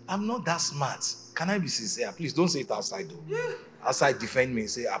 I'm not that smart. Can I be sincere? Please don't say it outside though. Yeah. Outside defend me,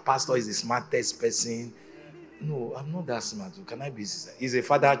 say a pastor is the smartest person. No, I'm not that smart. Can I be sincere? It's a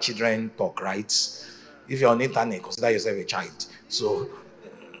father-children talk, right? If you're on the internet, consider yourself a child. So,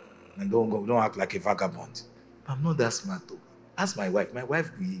 and don't act like a vagabond. I'm not that smart though. Ask my wife. My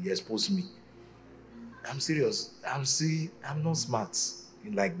wife will expose me. I'm serious. I'm not smart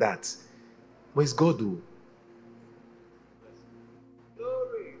like that. But it's God though.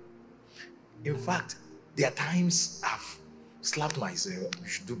 In fact, there are times I've slapped myself. You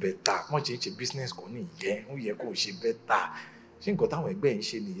should do better. Much business going yeah, better.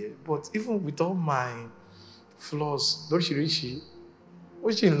 But even with all my flaws, don't she?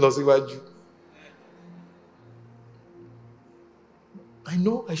 What she lost you? I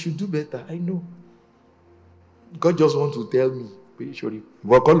know I should do better. I know. God just wants to tell me.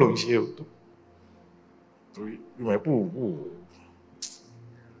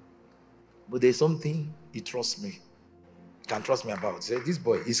 But there's something he trusts me. He can trust me about. Say, this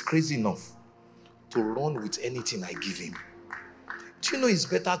boy is crazy enough to run with anything I give him. Do you know it's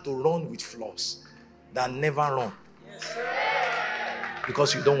better to run with flaws than never run? Yes.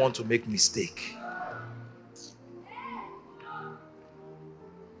 Because you don't want to make mistake.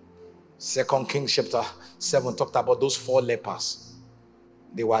 2 Kings chapter 7 talked about those 4 lepers.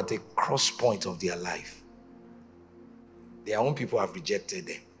 They were at the cross point of their life. Their own people have rejected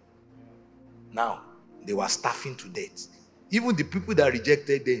them. Now, they were starving to death. Even the people that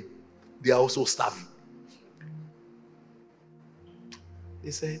rejected them, they are also starving.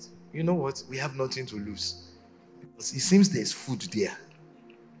 They said, you know what? We have nothing to lose. Because it seems there's food there.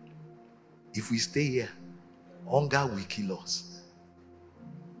 If we stay here, hunger will kill us.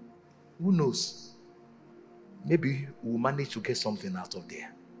 Who knows? Maybe we'll manage to get something out of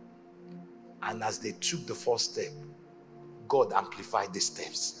there. And as they took the first step, God amplified the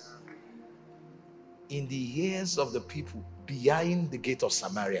steps. In the ears of the people behind the gate of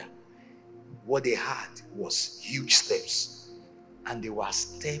Samaria, what they had was huge steps. And they were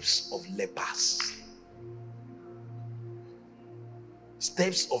steps of lepers.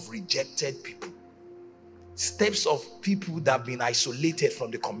 Steps of rejected people. Steps of people that have been isolated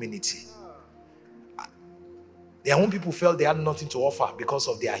from the community. Their own people felt they had nothing to offer because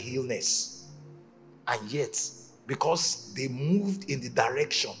of their illness. And yet, because they moved in the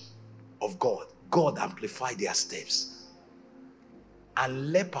direction of God, God amplified their steps.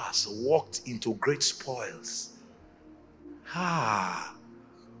 And lepers walked into great spoils.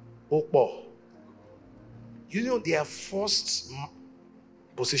 Opo. You know, their first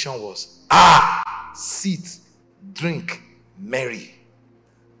position was, sit, drink, marry.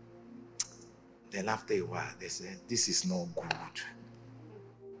 Then after a while, they said, this is not good.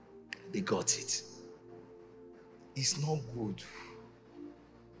 They got it. It's not good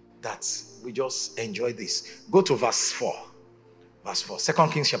that we just enjoy this. Go to verse 4. Verse 4. 2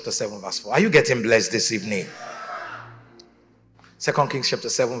 Kings chapter 7 verse 4. Are you getting blessed this evening? 2 Kings chapter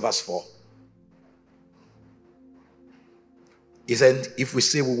 7 verse 4. He said, if we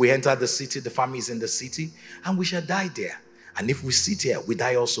say we will enter the city, the famine is in the city, and we shall die there. And if we sit here, we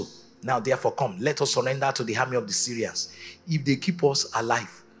die also. Now therefore come, let us surrender to the army of the Syrians. If they keep us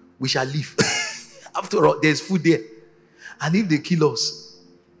alive, we shall live. After all, there's food there. And if they kill us,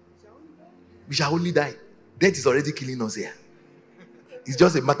 we shall only die. Death is already killing us here. It's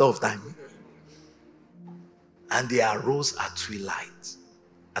just a matter of time. And they arose at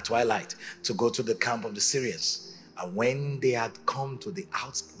twilight to go to the camp of the Syrians. And when they had come to the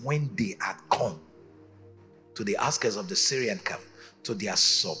outskirts of the Syrian camp, to their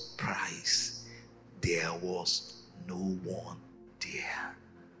surprise, there was no one there.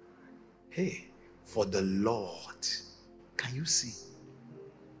 Hey, for the Lord, can you see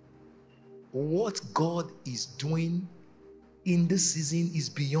what God is doing in this season is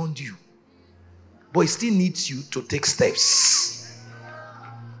beyond you? But it still needs you to take steps.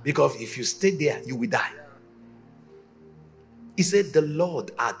 Because if you stay there, you will die. He said the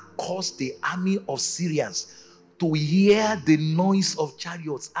Lord had caused the army of Syrians to hear the noise of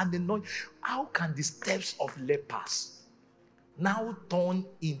chariots and the noise. How can the steps of lepers now turn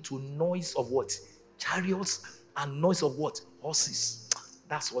into noise of what? Chariots and noise of what? Horses.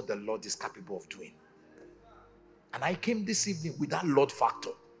 That's what the Lord is capable of doing. And I came this evening with that Lord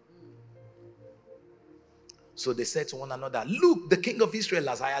factor. So they said to one another, look, the king of Israel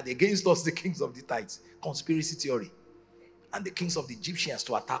has hired against us the kings of the Hittites. Conspiracy theory. And the kings of the Egyptians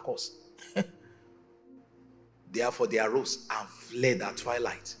to attack us. Therefore they arose and fled at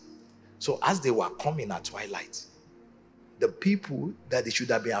twilight. So as they were coming at twilight, the people that they should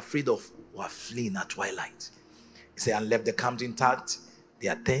have been afraid of were fleeing at twilight. He said, and left the camp intact,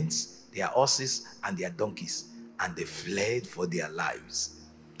 their tents, their horses, and their donkeys. And they fled for their lives.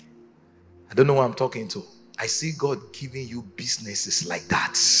 I don't know who I'm talking to. I see God giving you businesses like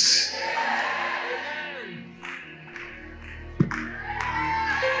that.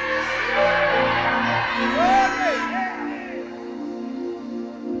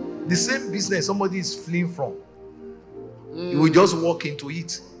 The same business somebody is fleeing from, you will just walk into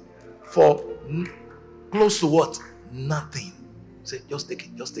it for close to what? Nothing. Say, just take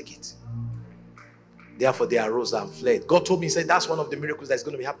it. Therefore they arose and fled. God told me, he said, that's one of the miracles that's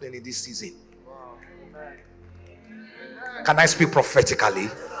going to be happening in this season. Can I speak prophetically?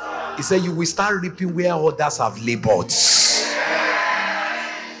 He said, you will start reaping where others have labored.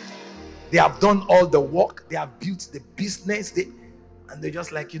 They have done all the work. They have built the business. And they're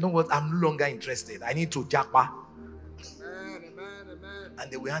just like, you know what? I'm no longer interested. I need to japa. Amen. And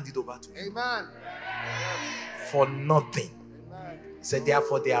they will hand it over to you. Amen. For nothing. Amen. He said,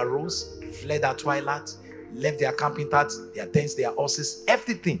 therefore they arose, fled at twilight, left their camping tents, their tents, their horses,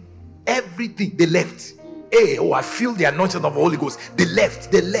 everything. They left. Hey, I feel the anointing of the Holy Ghost. They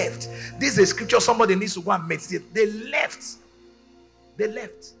left. This is a scripture somebody needs to go and meditate. They left.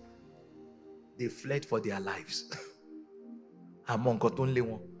 They fled for their lives. Among God only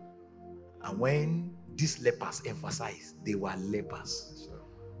one. And when these lepers emphasize, they were lepers.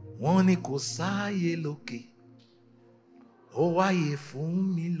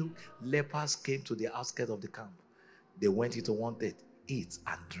 Lepers came to the outskirts of the camp. They went into wanted, ate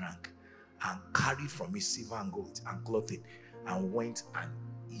and drank, and carried from his silver and gold and clothing, and went and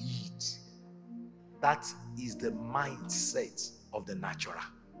eat. That is the mindset of the natural.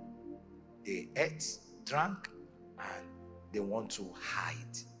 They ate, drank, and they want to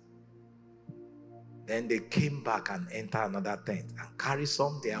hide. Then they came back and entered another tent and carried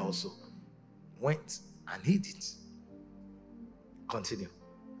some there also. Went and hid it. Continue.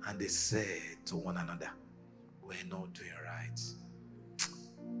 And they said to one another, we're not doing right.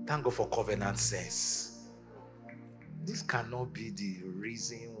 Thank God for covenant sense. This cannot be the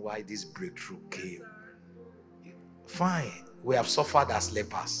reason why this breakthrough came. Fine, we have suffered as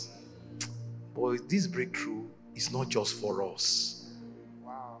lepers. But this breakthrough is not just for us.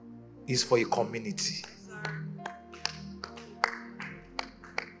 Wow. It's for a community.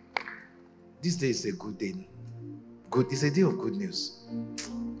 This day is a good day. It's a day of good news.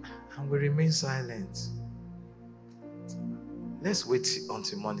 And we remain silent. Let's wait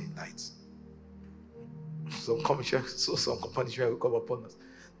until morning night. Some punishment will come upon us.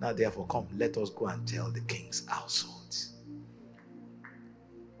 Now therefore come, let us go and tell the king's household.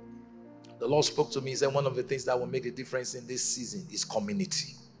 The Lord spoke to me. He said one of the things that will make a difference in this season is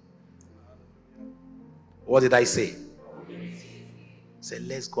community. What did I say? Community. He said,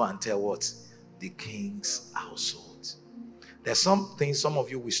 let's go and tell what? The king's household. There's some things some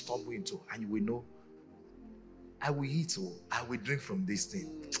of you will stumble into and you will know, I will eat or I will drink from this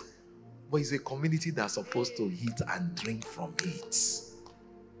thing. But it's a community that's supposed to eat and drink from it.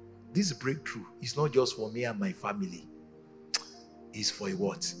 This breakthrough is not just for me and my family. It's for a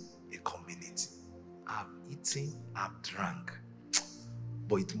what? A community. I've eaten, I've drank.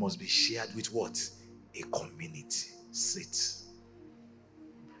 But it must be shared with what? A community. Sit.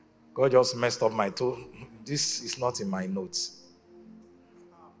 God just messed up my toe. This is not in my notes.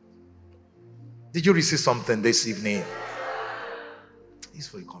 Did you receive something this evening? It's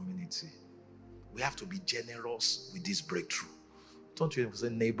for a community. We have to be generous with this breakthrough. Don't you say,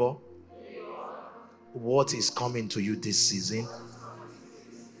 neighbor? What is coming to you this season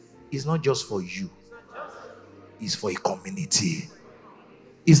is not just for you. It's for a community.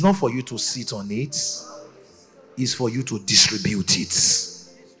 It's not for you to sit on it. It's for you to distribute it.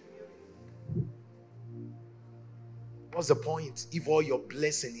 What's the point if all your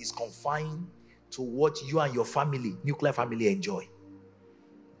blessing is confined to what you and your family, nuclear family, enjoy?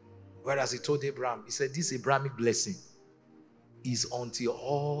 Whereas he told Abraham, he said, this Abrahamic blessing is until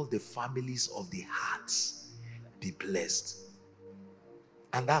all the families of the hearts be blessed.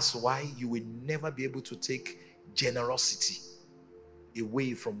 And that's why you will never be able to take generosity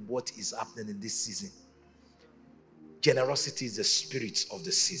away from what is happening in this season. Generosity is the spirit of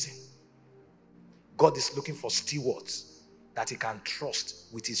the season. God is looking for stewards that he can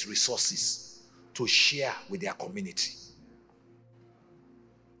trust with his resources to share with their community.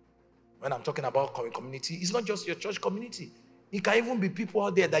 When I'm talking about community, it's not just your church community. It can even be people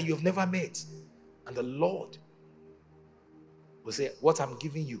out there that you've never met. And the Lord will say, what I'm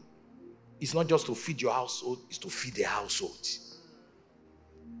giving you is not just to feed your household, it's to feed the household.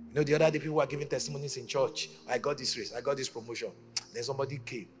 You know, the other day people were giving testimonies in church. I got this raise, I got this promotion. Then somebody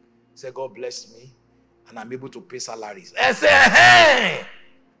came, said, God bless me, and I'm able to pay salaries. I said,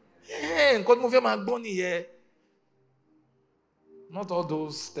 hey, God move my money here. Not all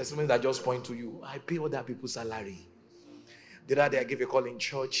those testimonies that just point to you. I pay other people's salary. The other day I gave a call in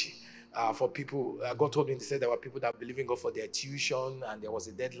church for people. God told me, they said there were people that believe in God for their tuition, and there was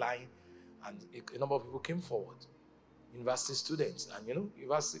a deadline, and a number of people came forward. University students, and you know,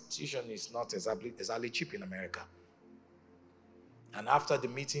 university tuition is not exactly cheap in America. And after the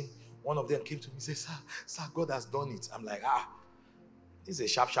meeting, one of them came to me and said, Sir, God has done it. I'm like, this is a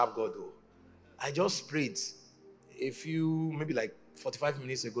sharp God though. I just prayed maybe like 45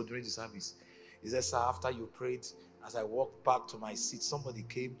 minutes ago during the service. He said, sir, after you prayed, as I walked back to my seat, somebody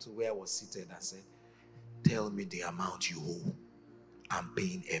came to where I was seated and said, tell me the amount you owe. I'm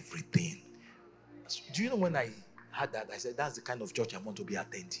paying everything. Do you know when I had that, I said, that's the kind of church I want to be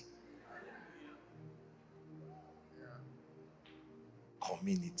attending.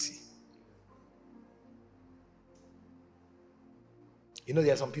 Community. You know,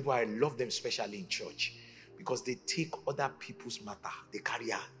 there are some people, I love them especially in church, because they take other people's matter, they carry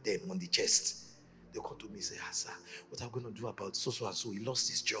them on the chest. They come to me and say, sir, what are we going to do about so and so? He lost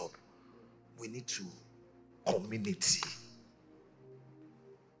his job. We need to community.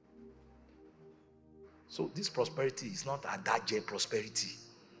 So this prosperity is not a danger prosperity.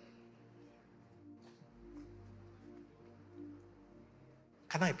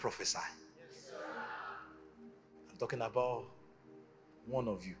 Can I prophesy? Yes, sir. I'm talking about one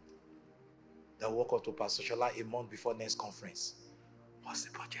of you that walk up to Pastor Shola a month before next conference. What's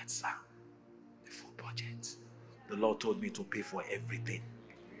the budget, sir? The full budget. The Lord told me to pay for everything.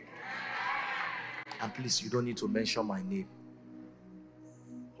 And please, you don't need to mention my name.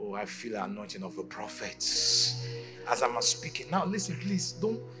 Oh, I feel the anointing of a prophet. As I'm speaking. Now, listen, please,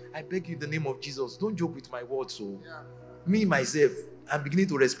 I beg you in the name of Jesus, don't joke with my words. So, me, myself, I'm beginning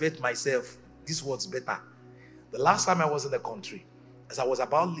to respect myself. This word's better. The last time I was in the country, as I was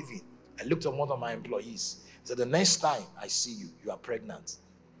about leaving, I looked at one of my employees. He said, the next time I see you, you are pregnant.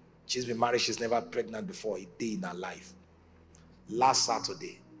 She's been married. She's never pregnant before a day in her life. Last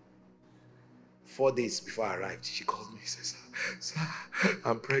Saturday, 4 days before I arrived, she called me and said, sir,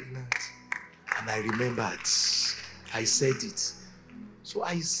 I'm pregnant. And I remembered. I said it. So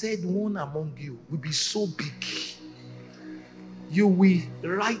I said, one among you will be so big. You will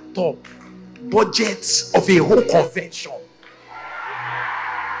write up budgets of a whole convention.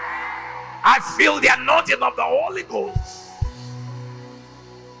 I feel the anointing of the Holy Ghost.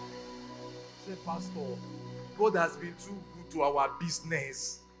 Say, Pastor, God has been too good to our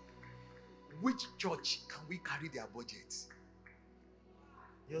business. Which church can we carry their budget?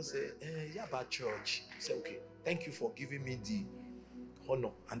 You say, yeah, but church. Say, okay, thank you for giving me the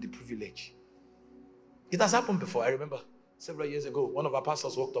honor and the privilege. It has happened before. I remember several years ago, one of our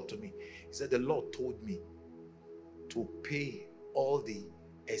pastors walked up to me. He said, the Lord told me to pay all the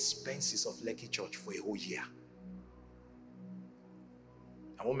expenses of Lekki Church for a whole year.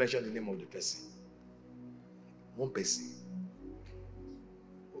 I won't mention the name of the person. One person.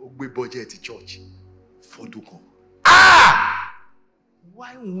 We budget the church for Duko.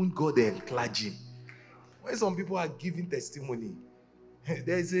 Why won't God encourage him? When some people are giving testimony,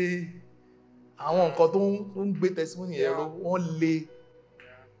 There's a àwọn nǹkan tó ń gbé testimony ẹ̀rọ wọ́n lé.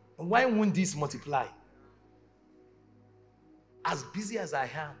 Why won't this multiply? As busy as I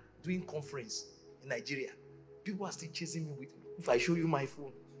am doing conference in Nigeria, people are still chasing me with, if I show you my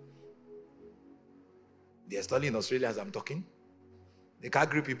phone. They are studying in Australia as I'm talking. The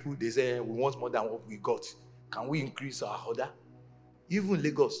Calgary people, they say, we want more than what we got. Can we increase our order? Even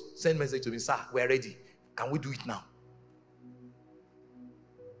Lagos, send message to me, sir, we're ready. Can we do it now?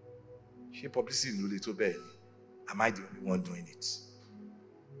 She publicity is a little bad. Am I the only one doing it?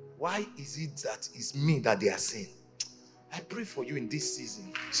 Why is it that it's me that they are saying? I pray for you in this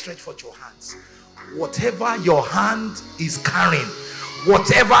season. Stretch forth your hands. Whatever your hand is carrying,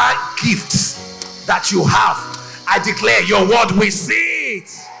 whatever gifts that you have, I declare your word will see it.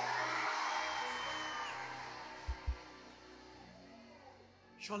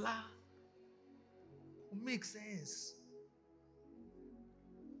 Shola, it makes sense.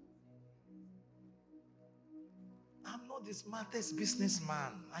 I'm not the smartest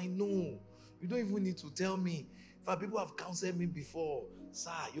businessman. I know. You don't even need to tell me. In fact, people have counseled me before.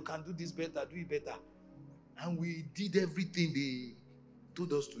 Sir, you can do this better, do it better. And we did everything they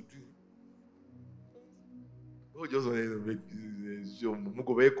told us to do. Oh, just wanted to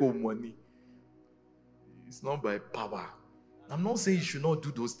make money. It's not by power. I'm not saying you should not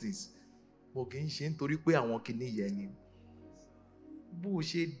do those things. But kì í ṣe nítorí pé àwọn kìíní yẹn ni. Bó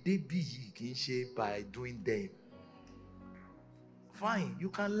ṣe débí yìí kì í ṣe by doing them. Fine, you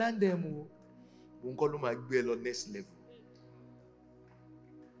can learn them. Next level.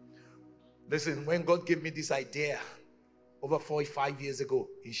 Listen, when God gave me this idea over 45 years ago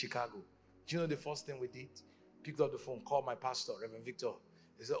in Chicago, do you know the first thing we did? Picked up the phone, called my pastor, Reverend Victor.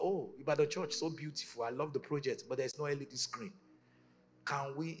 He said, oh, Ibadan Church, so beautiful. I love the project, but there's no LED screen.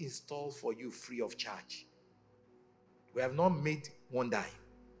 Can we install for you free of charge? We have not made one dime.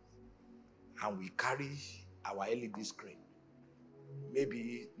 And we carry our LED screen.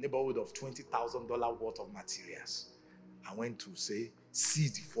 Maybe neighborhood of $20,000 worth of materials. I went to say,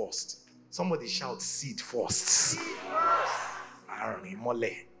 seed first. Somebody shout, seed first. And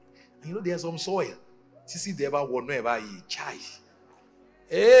you know, there's some soil. See, they ever want ever chai.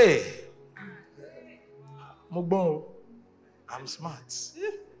 Hey, Mugbo, I'm smart.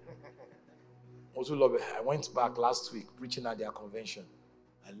 Also love it. I went back last week preaching at their convention.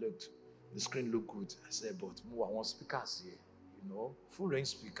 I looked, the screen looked good. I said, but I want speakers here. You know, full range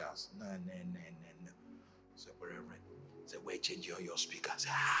speakers. No. So, Reverend, say, we're changing all your speakers.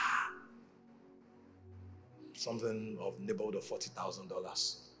 Something of neighborhood of $40,000.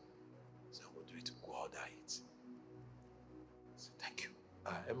 So, we'll do it to go order it. So, thank you.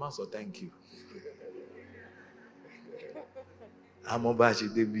 Emma, so thank you. I'm about to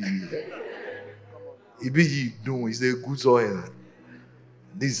be. Ibi doing is a good soil.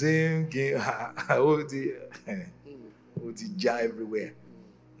 The same game. Oh dear. Everywhere.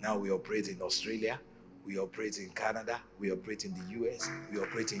 Now we operate in Australia, we operate in Canada, we operate in the US, we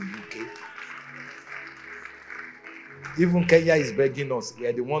operate in UK. Even Kenya is begging us. We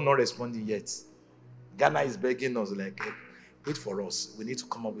are the one not responding yet. Ghana is begging us like, hey, wait for us. We need to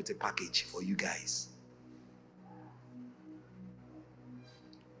come up with a package for you guys.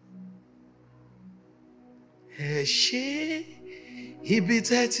 Eshe ibi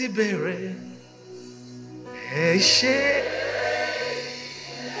tẹ́tí bẹ̀rẹ̀. Eshe.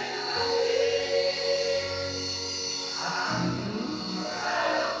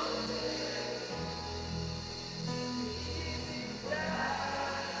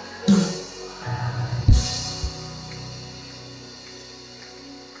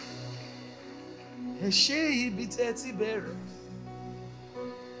 Eshe ibi tẹ́tí bẹ̀rẹ̀.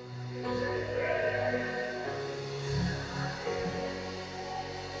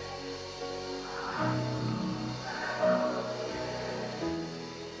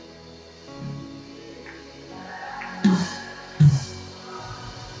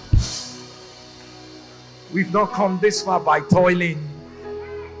 We've not come this far by toiling.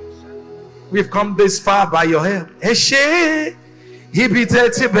 We've come this far by your help. Eshe ibi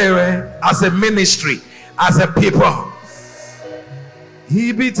tẹ́tí bẹ̀rẹ̀, as a ministry, as a people.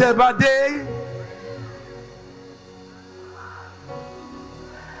 Ibi tẹ́ bá dé.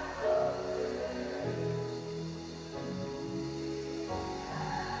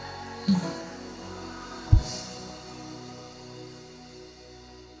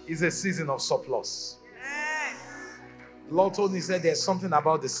 It's a season of surplus. Lord told me, he said there's something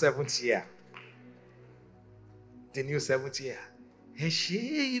about the 7th year. The new 7th year. Eshe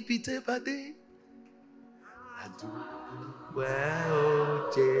ibi tẹ́ bá dé. Well,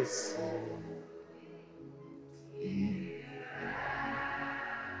 Jesus.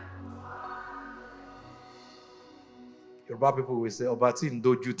 Yoruba people will say, Obati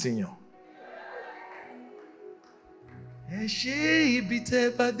ndoju tinyo. Eshe ibite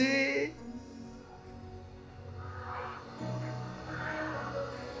bade.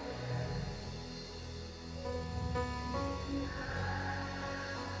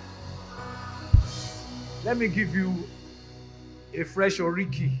 Let me give you a fresh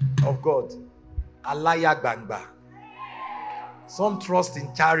oriki of God. Alaya Gbangba. Some trust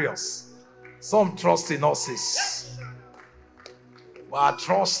in chariots. Some trust in horses. But our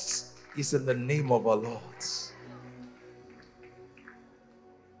trust is in the name of our Lord.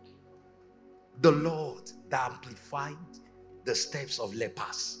 The Lord that amplified the steps of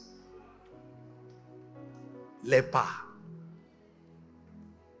lepers. Leper.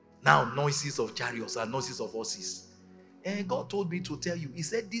 Now noises of chariots and noises of horses. And God told me to tell you, he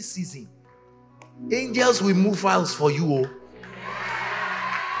said this season, angels will move files for you. Oh.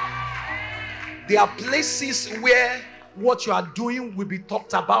 There are places where what you are doing will be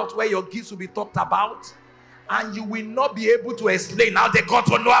talked about, where your gifts will be talked about, and you will not be able to explain how they got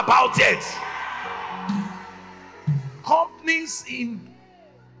to know about it. Companies in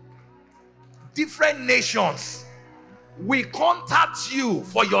different nations will contact you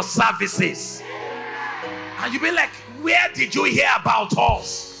for your services. And you'll be like, where did you hear about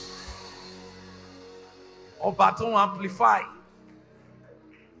us? Or Baton Amplify.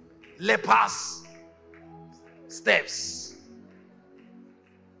 Lepers. Steps.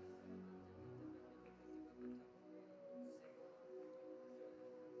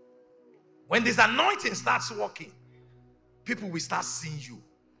 When this anointing starts working, people will start seeing you.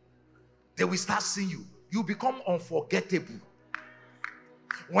 They will start seeing you. You become unforgettable.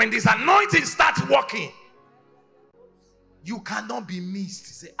 When this anointing starts working, you cannot be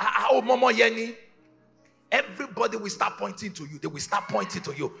missed. Say, oh, Momo Yeni. Everybody will start pointing to you. They will start pointing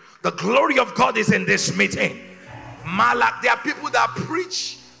to you. The glory of God is in this meeting. Malak, there are people that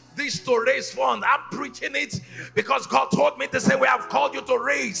preach this to raise funds. I'm preaching it because God told me the same way. I've called you to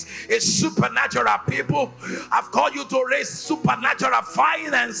raise a supernatural people. I've called you to raise supernatural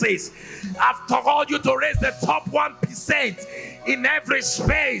finances. I've called you to raise the top 1% in every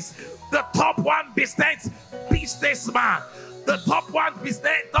space. The top 1% businessman. The top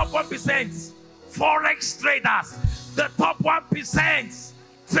 1% forex traders. The top 1%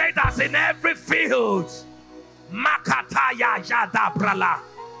 traders in every field. Makataya Jadabrala.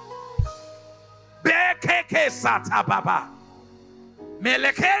 Bekeke Satababa.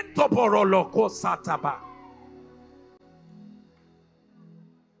 Meleken Toporoloko Sataba.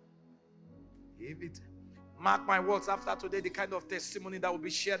 Mark my words, after today, the kind of testimony that will be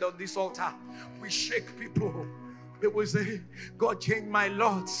shared on this altar, we shake people. People say, God changed my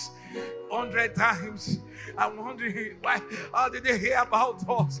lots 100 times. I'm wondering why, how did they hear about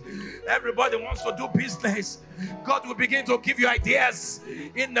us? Everybody wants to do business. God will begin to give you ideas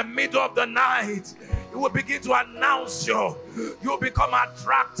in the middle of the night. He will begin to announce you. You'll become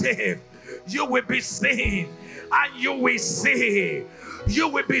attractive. You will be seen and you will see. You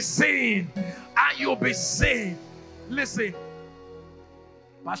will be seen and you'll be seen. Listen,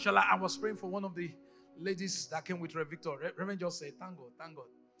 Pashala, I was praying for one of the ladies that came with Rev Victor. Reverend just said, thank God, thank God.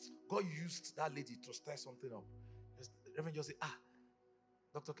 God used that lady to stir something up. Reverend just said,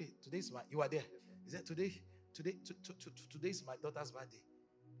 Dr. Kay, today's my, you are there. He said, today's my daughter's birthday.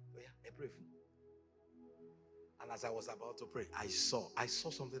 Oh yeah, I pray for. And as I was about to pray, I saw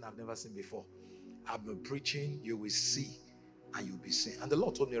something I've never seen before. I've been preaching, you will see, and you'll be seen. And the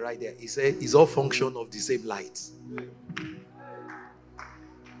Lord told me right there, he said, it's all function of the same light.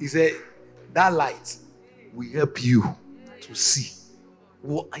 He said, that light will help you to see.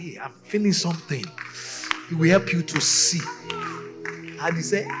 Well, hey, I'm feeling something. It will help you to see. And he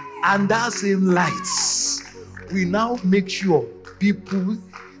said, and that same lights will now make sure people.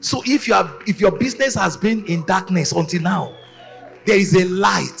 So if your business has been in darkness until now, there is a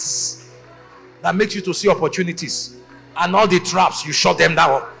light that makes you to see opportunities. And all the traps, you shut them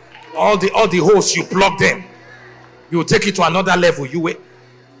down. All the holes, you plug them. You will take it to another level. You will.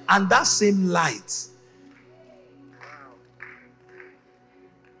 And that same light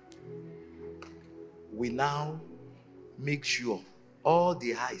we now make sure all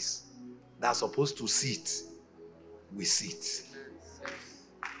the eyes that are supposed to see it, we see it.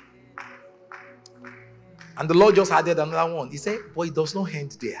 And the Lord just added another one. He said, but it does not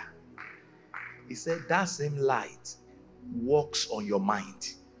end there. He said, that same light works on your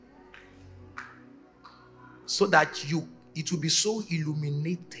mind. So that it will be so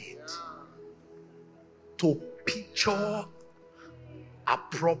illuminated to picture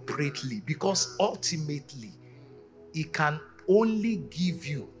appropriately, because ultimately it can only give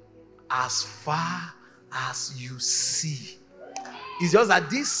you as far as you see. It's just that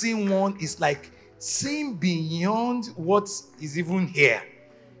this seeing one is like seeing beyond what is even here.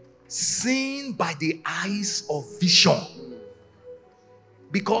 Seeing by the eyes of vision.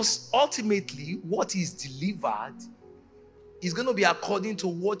 Because ultimately, what is delivered is going to be according to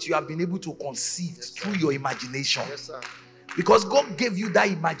what you have been able to conceive through your imagination. Yes, sir. Because God gave you that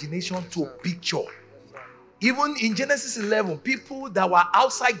imagination to picture. Even in Genesis 11, people that were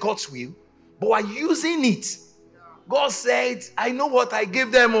outside God's will, but were using it. God said, I know what I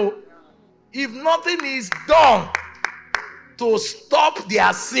gave them. Oh. If nothing is done to stop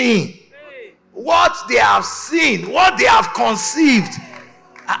their sin, what they have seen, what they have conceived,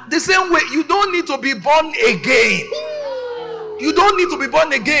 the same way, you don't need to be born again. You don't need to be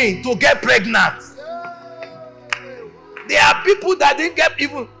born again to get pregnant. There are people that didn't get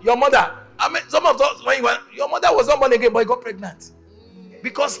even your mother. I mean, some of those, when your mother was not born again, but got pregnant.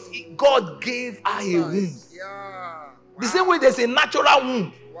 Because God gave her a womb. The same way there's a natural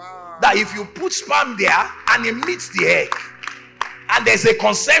womb. That if you put sperm there and it meets the egg, and there's a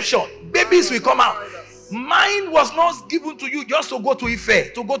conception, babies will come out. Mine was not given to you just to go to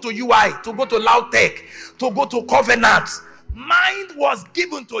Ife, to go to UI, to go to Lautech, to go to Covenant. Mine was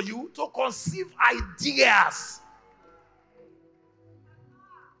given to you to conceive ideas.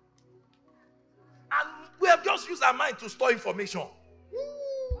 And we have just used our mind to store information.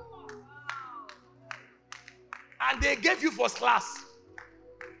 And they gave you first class.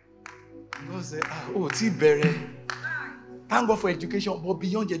 God said, thank God for education, but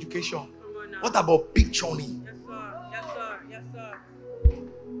beyond education, what about picturing? Yes, sir. Yes, sir. Yes, sir.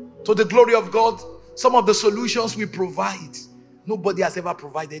 To the glory of God, some of the solutions we provide, nobody has ever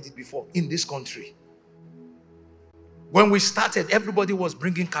provided it before in this country. When we started, everybody was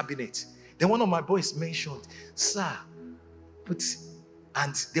bringing cabinets. Then one of my boys mentioned, sir,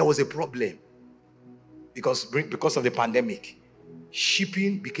 and there was a problem because of the pandemic.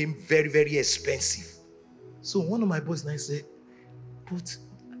 Shipping became very, very expensive. So one of my boys and I said,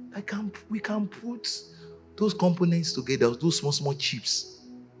 we can put those components together, those small chips.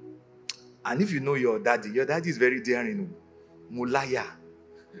 And if you know your daddy is very daring. Mulaya.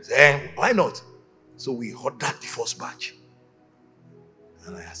 Say, why not? So we ordered the first batch.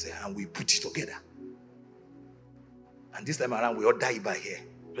 And I said, and we put it together. And this time around, we order it by here.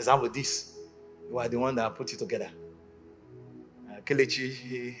 For example, this. You are the one that put it together.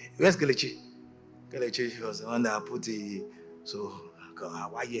 Kelechi, where's Kelechi? Kelechi was the one that put it. So,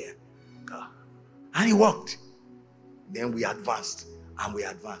 why here? And it worked. Then we advanced. And we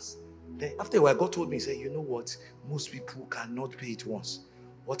advanced. Then after a while, God told me, he said, you know what? Most people cannot pay it once.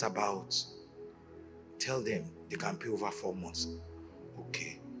 What about? Tell them they can pay over 4 months.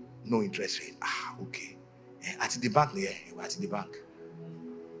 Okay. No interest rate. Okay. At the bank, yeah. At the bank.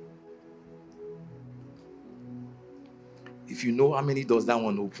 If you know how many doors that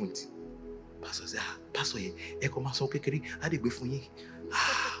one opened, Pastor said, Pastor,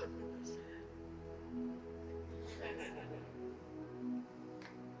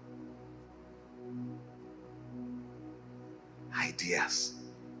 ideas,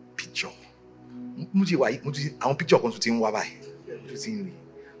 picture. I picture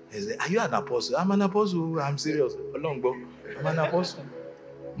are you an apostle? I'm an apostle. I'm serious. I'm an apostle.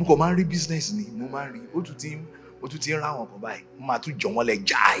 I'm a business. And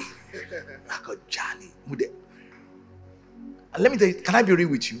let me tell you, can I be real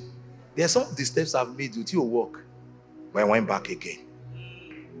with you? There are some of the steps I've made with your work, but I went back again.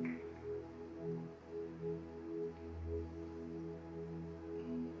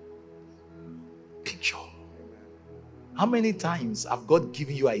 Picture. How many times have God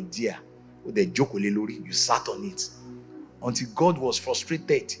given you idea with a joke, you sat on it until God was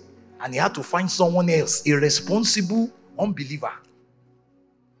frustrated and he had to find someone else, a responsible unbeliever.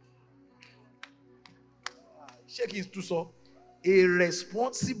 Check his so a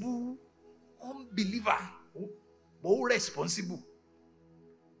responsible unbeliever, but responsible.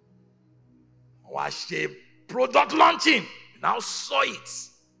 Watch a product launching. Now saw it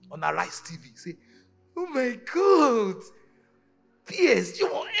on Arise TV. Say, oh my God, PSG.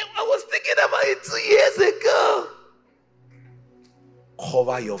 I was thinking about it 2 years ago.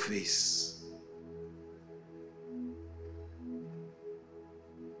 Cover your face.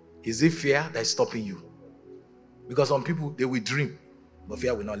 Is it fear that is stopping you? Because some people, they will dream, but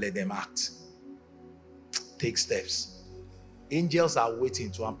fear will not let them act. Take steps. Angels are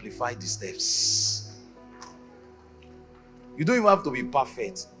waiting to amplify the steps. You don't even have to be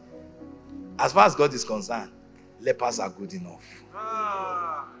perfect. As far as God is concerned, lepers are good enough.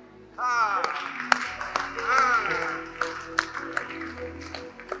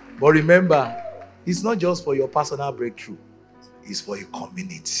 But remember, It's not just for your personal breakthrough. It's for your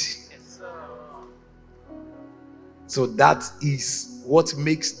community. So that is what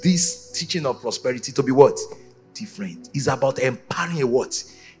makes this teaching of prosperity to be what? Different. It's about empowering a what?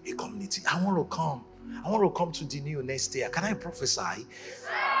 A community. I want to come to the new next year. Can I prophesy?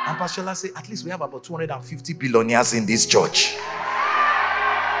 And Pastor Shola say, at least we have about 250 billionaires in this church.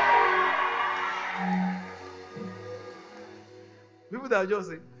 People that are just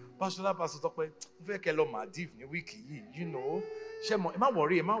say, Pastor Tokwe, you know, am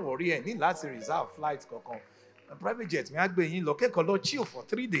worry, and need lots of reserve flights. A private jet, me agbe yin lo kekolo chill for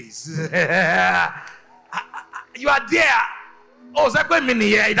 3 days. You are there. Oh, Zakwe mini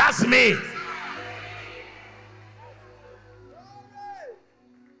here, that's me.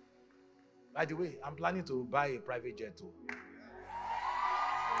 By the way, I'm planning to buy a private jet too. In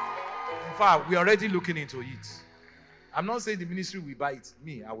fact, we're already looking into it. I'm not saying the ministry will buy it.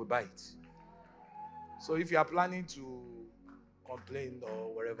 Me, I will buy it. So if you are planning to complain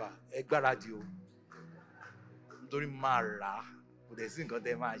or whatever, Egba Radio, during Mara,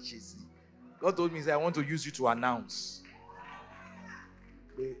 God told me, I want to use you to announce.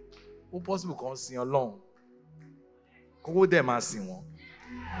 Who possible can sing along? Go them and sing one.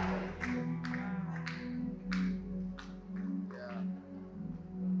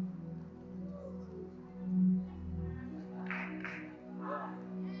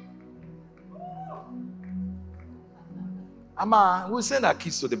 Ama, we'll send our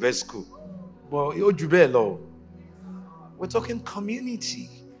kids to the best school. But we're talking community.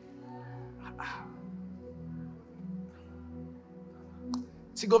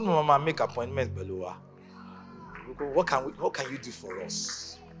 See, Governor Mama make appointment below. What can you do for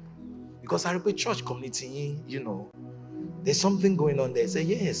us? Because I repeat, church community, you know, there's something going on there. Say,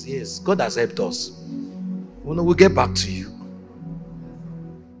 yes, God has helped us. We'll get back to you.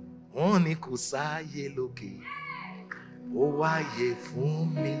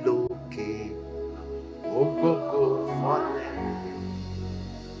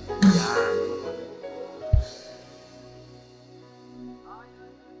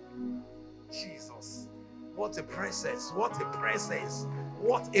 Jesus, what a presence, what a presence,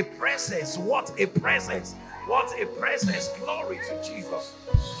 what a presence, what a presence, what a presence. Glory to Jesus.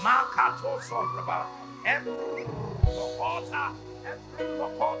 Makato Sobraba, Embokota,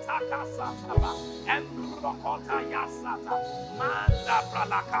 Embokota Kasataba, Embokota Yasata, Manda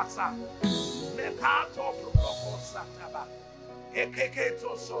Bralakasa, Mekato Brokosataba,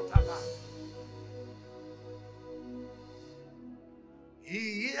 Ekeketo Sotaba.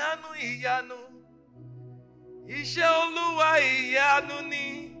 Iyanu, Iṣẹ́ Olúwa ìyanu ni,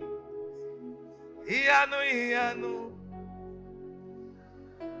 ìyanu. Ìyanu.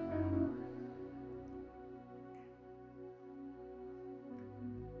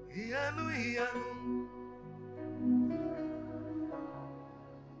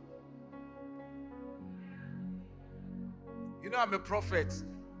 You know, I'm a prophet.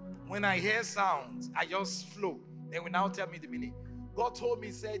 When I hear sounds, I just flow. They will now tell me the meaning. God told me,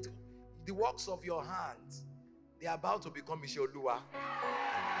 said, the works of your hands, they are about to become Iṣẹ́ Olúwa.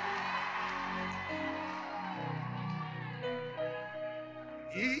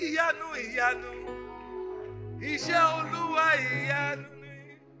 Ìyanu. Iṣẹ́ Olúwa ìyanu ni.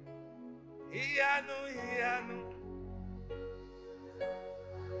 Ìyanu.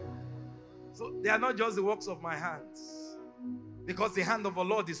 So they are not just the works of my hands, because the hand of the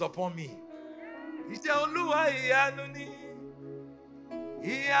Lord is upon me. Iṣẹ́ Olúwa ìyanu ni.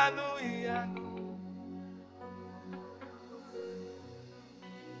 Ìyanu.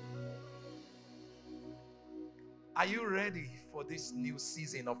 Are you ready for this new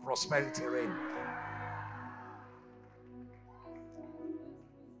season of prosperity reign?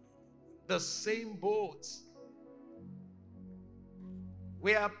 The same boat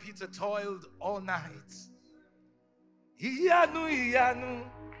where Peter toiled all night. Ìyanu.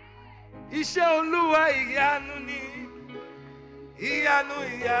 Iṣẹ́ Olúwa ìyanu ni.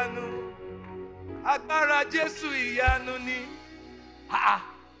 Ìyanu. Agbára Jésù ìyanu ni.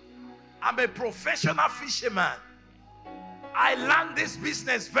 I'm a professional fisherman. I learned this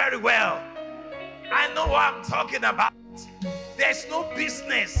business very well. I know what I'm talking about. There's no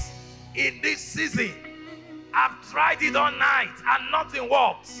business in this season. I've tried it all night and nothing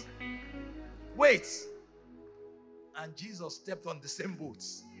works. Wait. And Jesus stepped on the same boat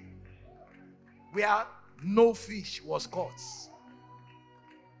where no fish was caught.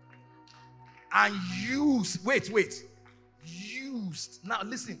 And used. Now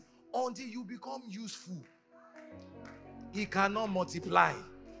listen. Until you become useful, it cannot multiply.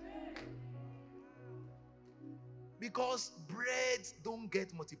 Because bread don't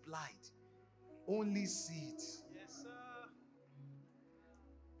get multiplied. only seed. Yes, sir.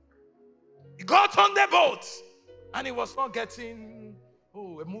 He got on the boat and he was not getting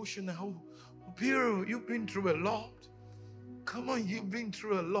emotional. Oh, Peter, you've been through a lot. Come on, you've been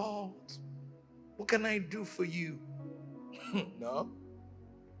through a lot. What can I do for you? No.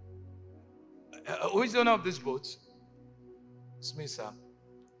 Who is the owner of this boat? It's me, sir.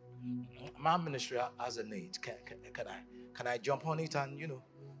 My ministry has a need. Can I jump on it and,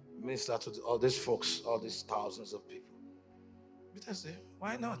 minister to all these folks, all these thousands of people? Peter said,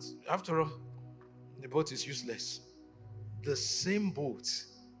 why not? After all, the boat is useless. The same boat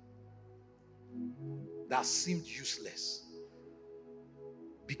that seemed useless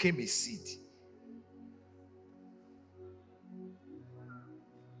became a seed.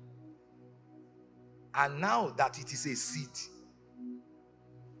 And now that it is a seed,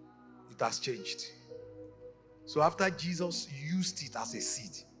 it has changed. So after Jesus used it as a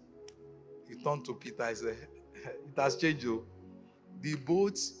seed, he turned to Peter and said, it has changed. Oh. The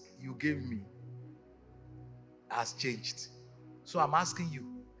boat you gave me has changed. So I'm asking you,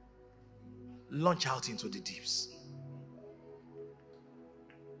 launch out into the deeps.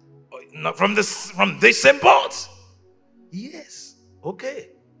 Not from this same boat? Yes. Okay.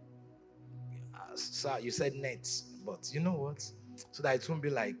 Sir, you said nets, but you know what? So that it won't be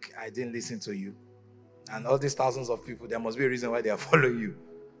like I didn't listen to you. And all these thousands of people, there must be a reason why they are following you.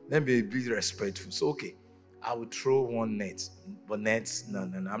 Let me be respectful. So, okay, I will throw one net. But nets, no.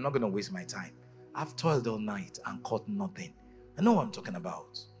 I'm not going to waste my time. I've toiled all night and caught nothing. I know what I'm talking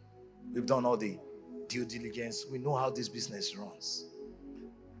about. We've done all the due diligence. We know how this business runs.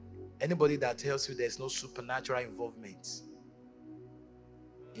 Anybody that tells you there's no supernatural involvement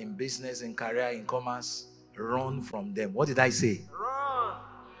in business, in career, in commerce, run from them. What did I say? Run.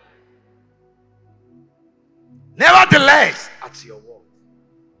 Nevertheless, at your word,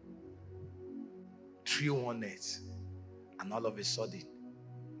 threw one net, and all of a sudden,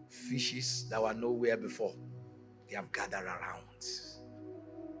 fishes that were nowhere before, they have gathered around.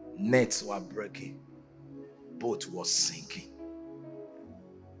 Nets were breaking. Boat was sinking.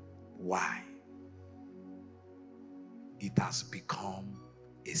 Why? It has become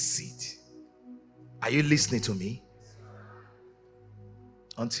a seed. Are you listening to me?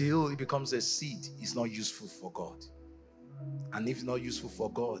 Until it becomes a seed, it's not useful for God. And if not useful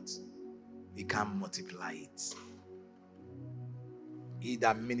for God, He can't multiply it. He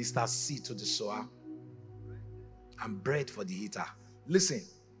that ministers seed to the sower and bread for the eater. Listen,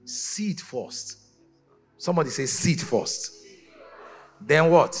 seed first. Somebody say seed first. Then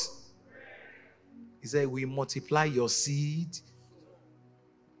what? He said, we multiply your seed.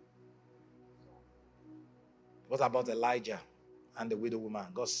 What about Elijah and the widow woman?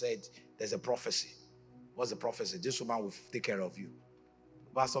 God said, there's a prophecy. What's the prophecy? This woman will take care of you.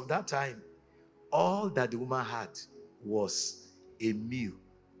 But as of that time, all that the woman had was a meal,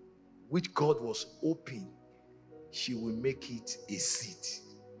 which God was hoping she will make it a seed.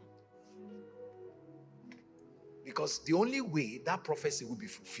 Because the only way that prophecy will be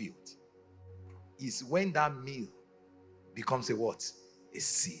fulfilled is when that meal becomes a what? A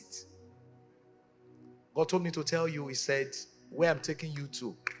seed. God told me to tell you, He said, where I'm taking you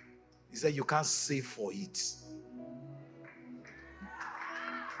to, He said, you can't save for it.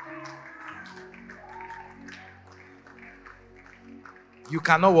 You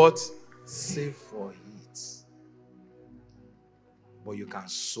cannot what? Save for it. But you can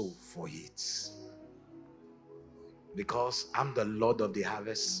sow for it. Because I'm the Lord of the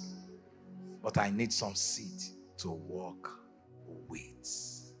harvest, but I need some seed to walk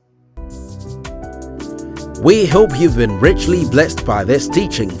with. We hope you've been richly blessed by this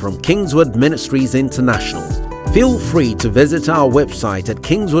teaching from Kingswood Ministries International. Feel free to visit our website at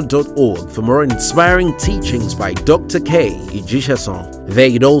kingswood.org for more inspiring teachings by Dr. Kay Ijisesan. There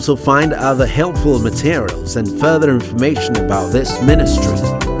you'd also find other helpful materials and further information about this ministry.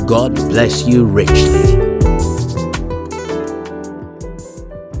 God bless you richly.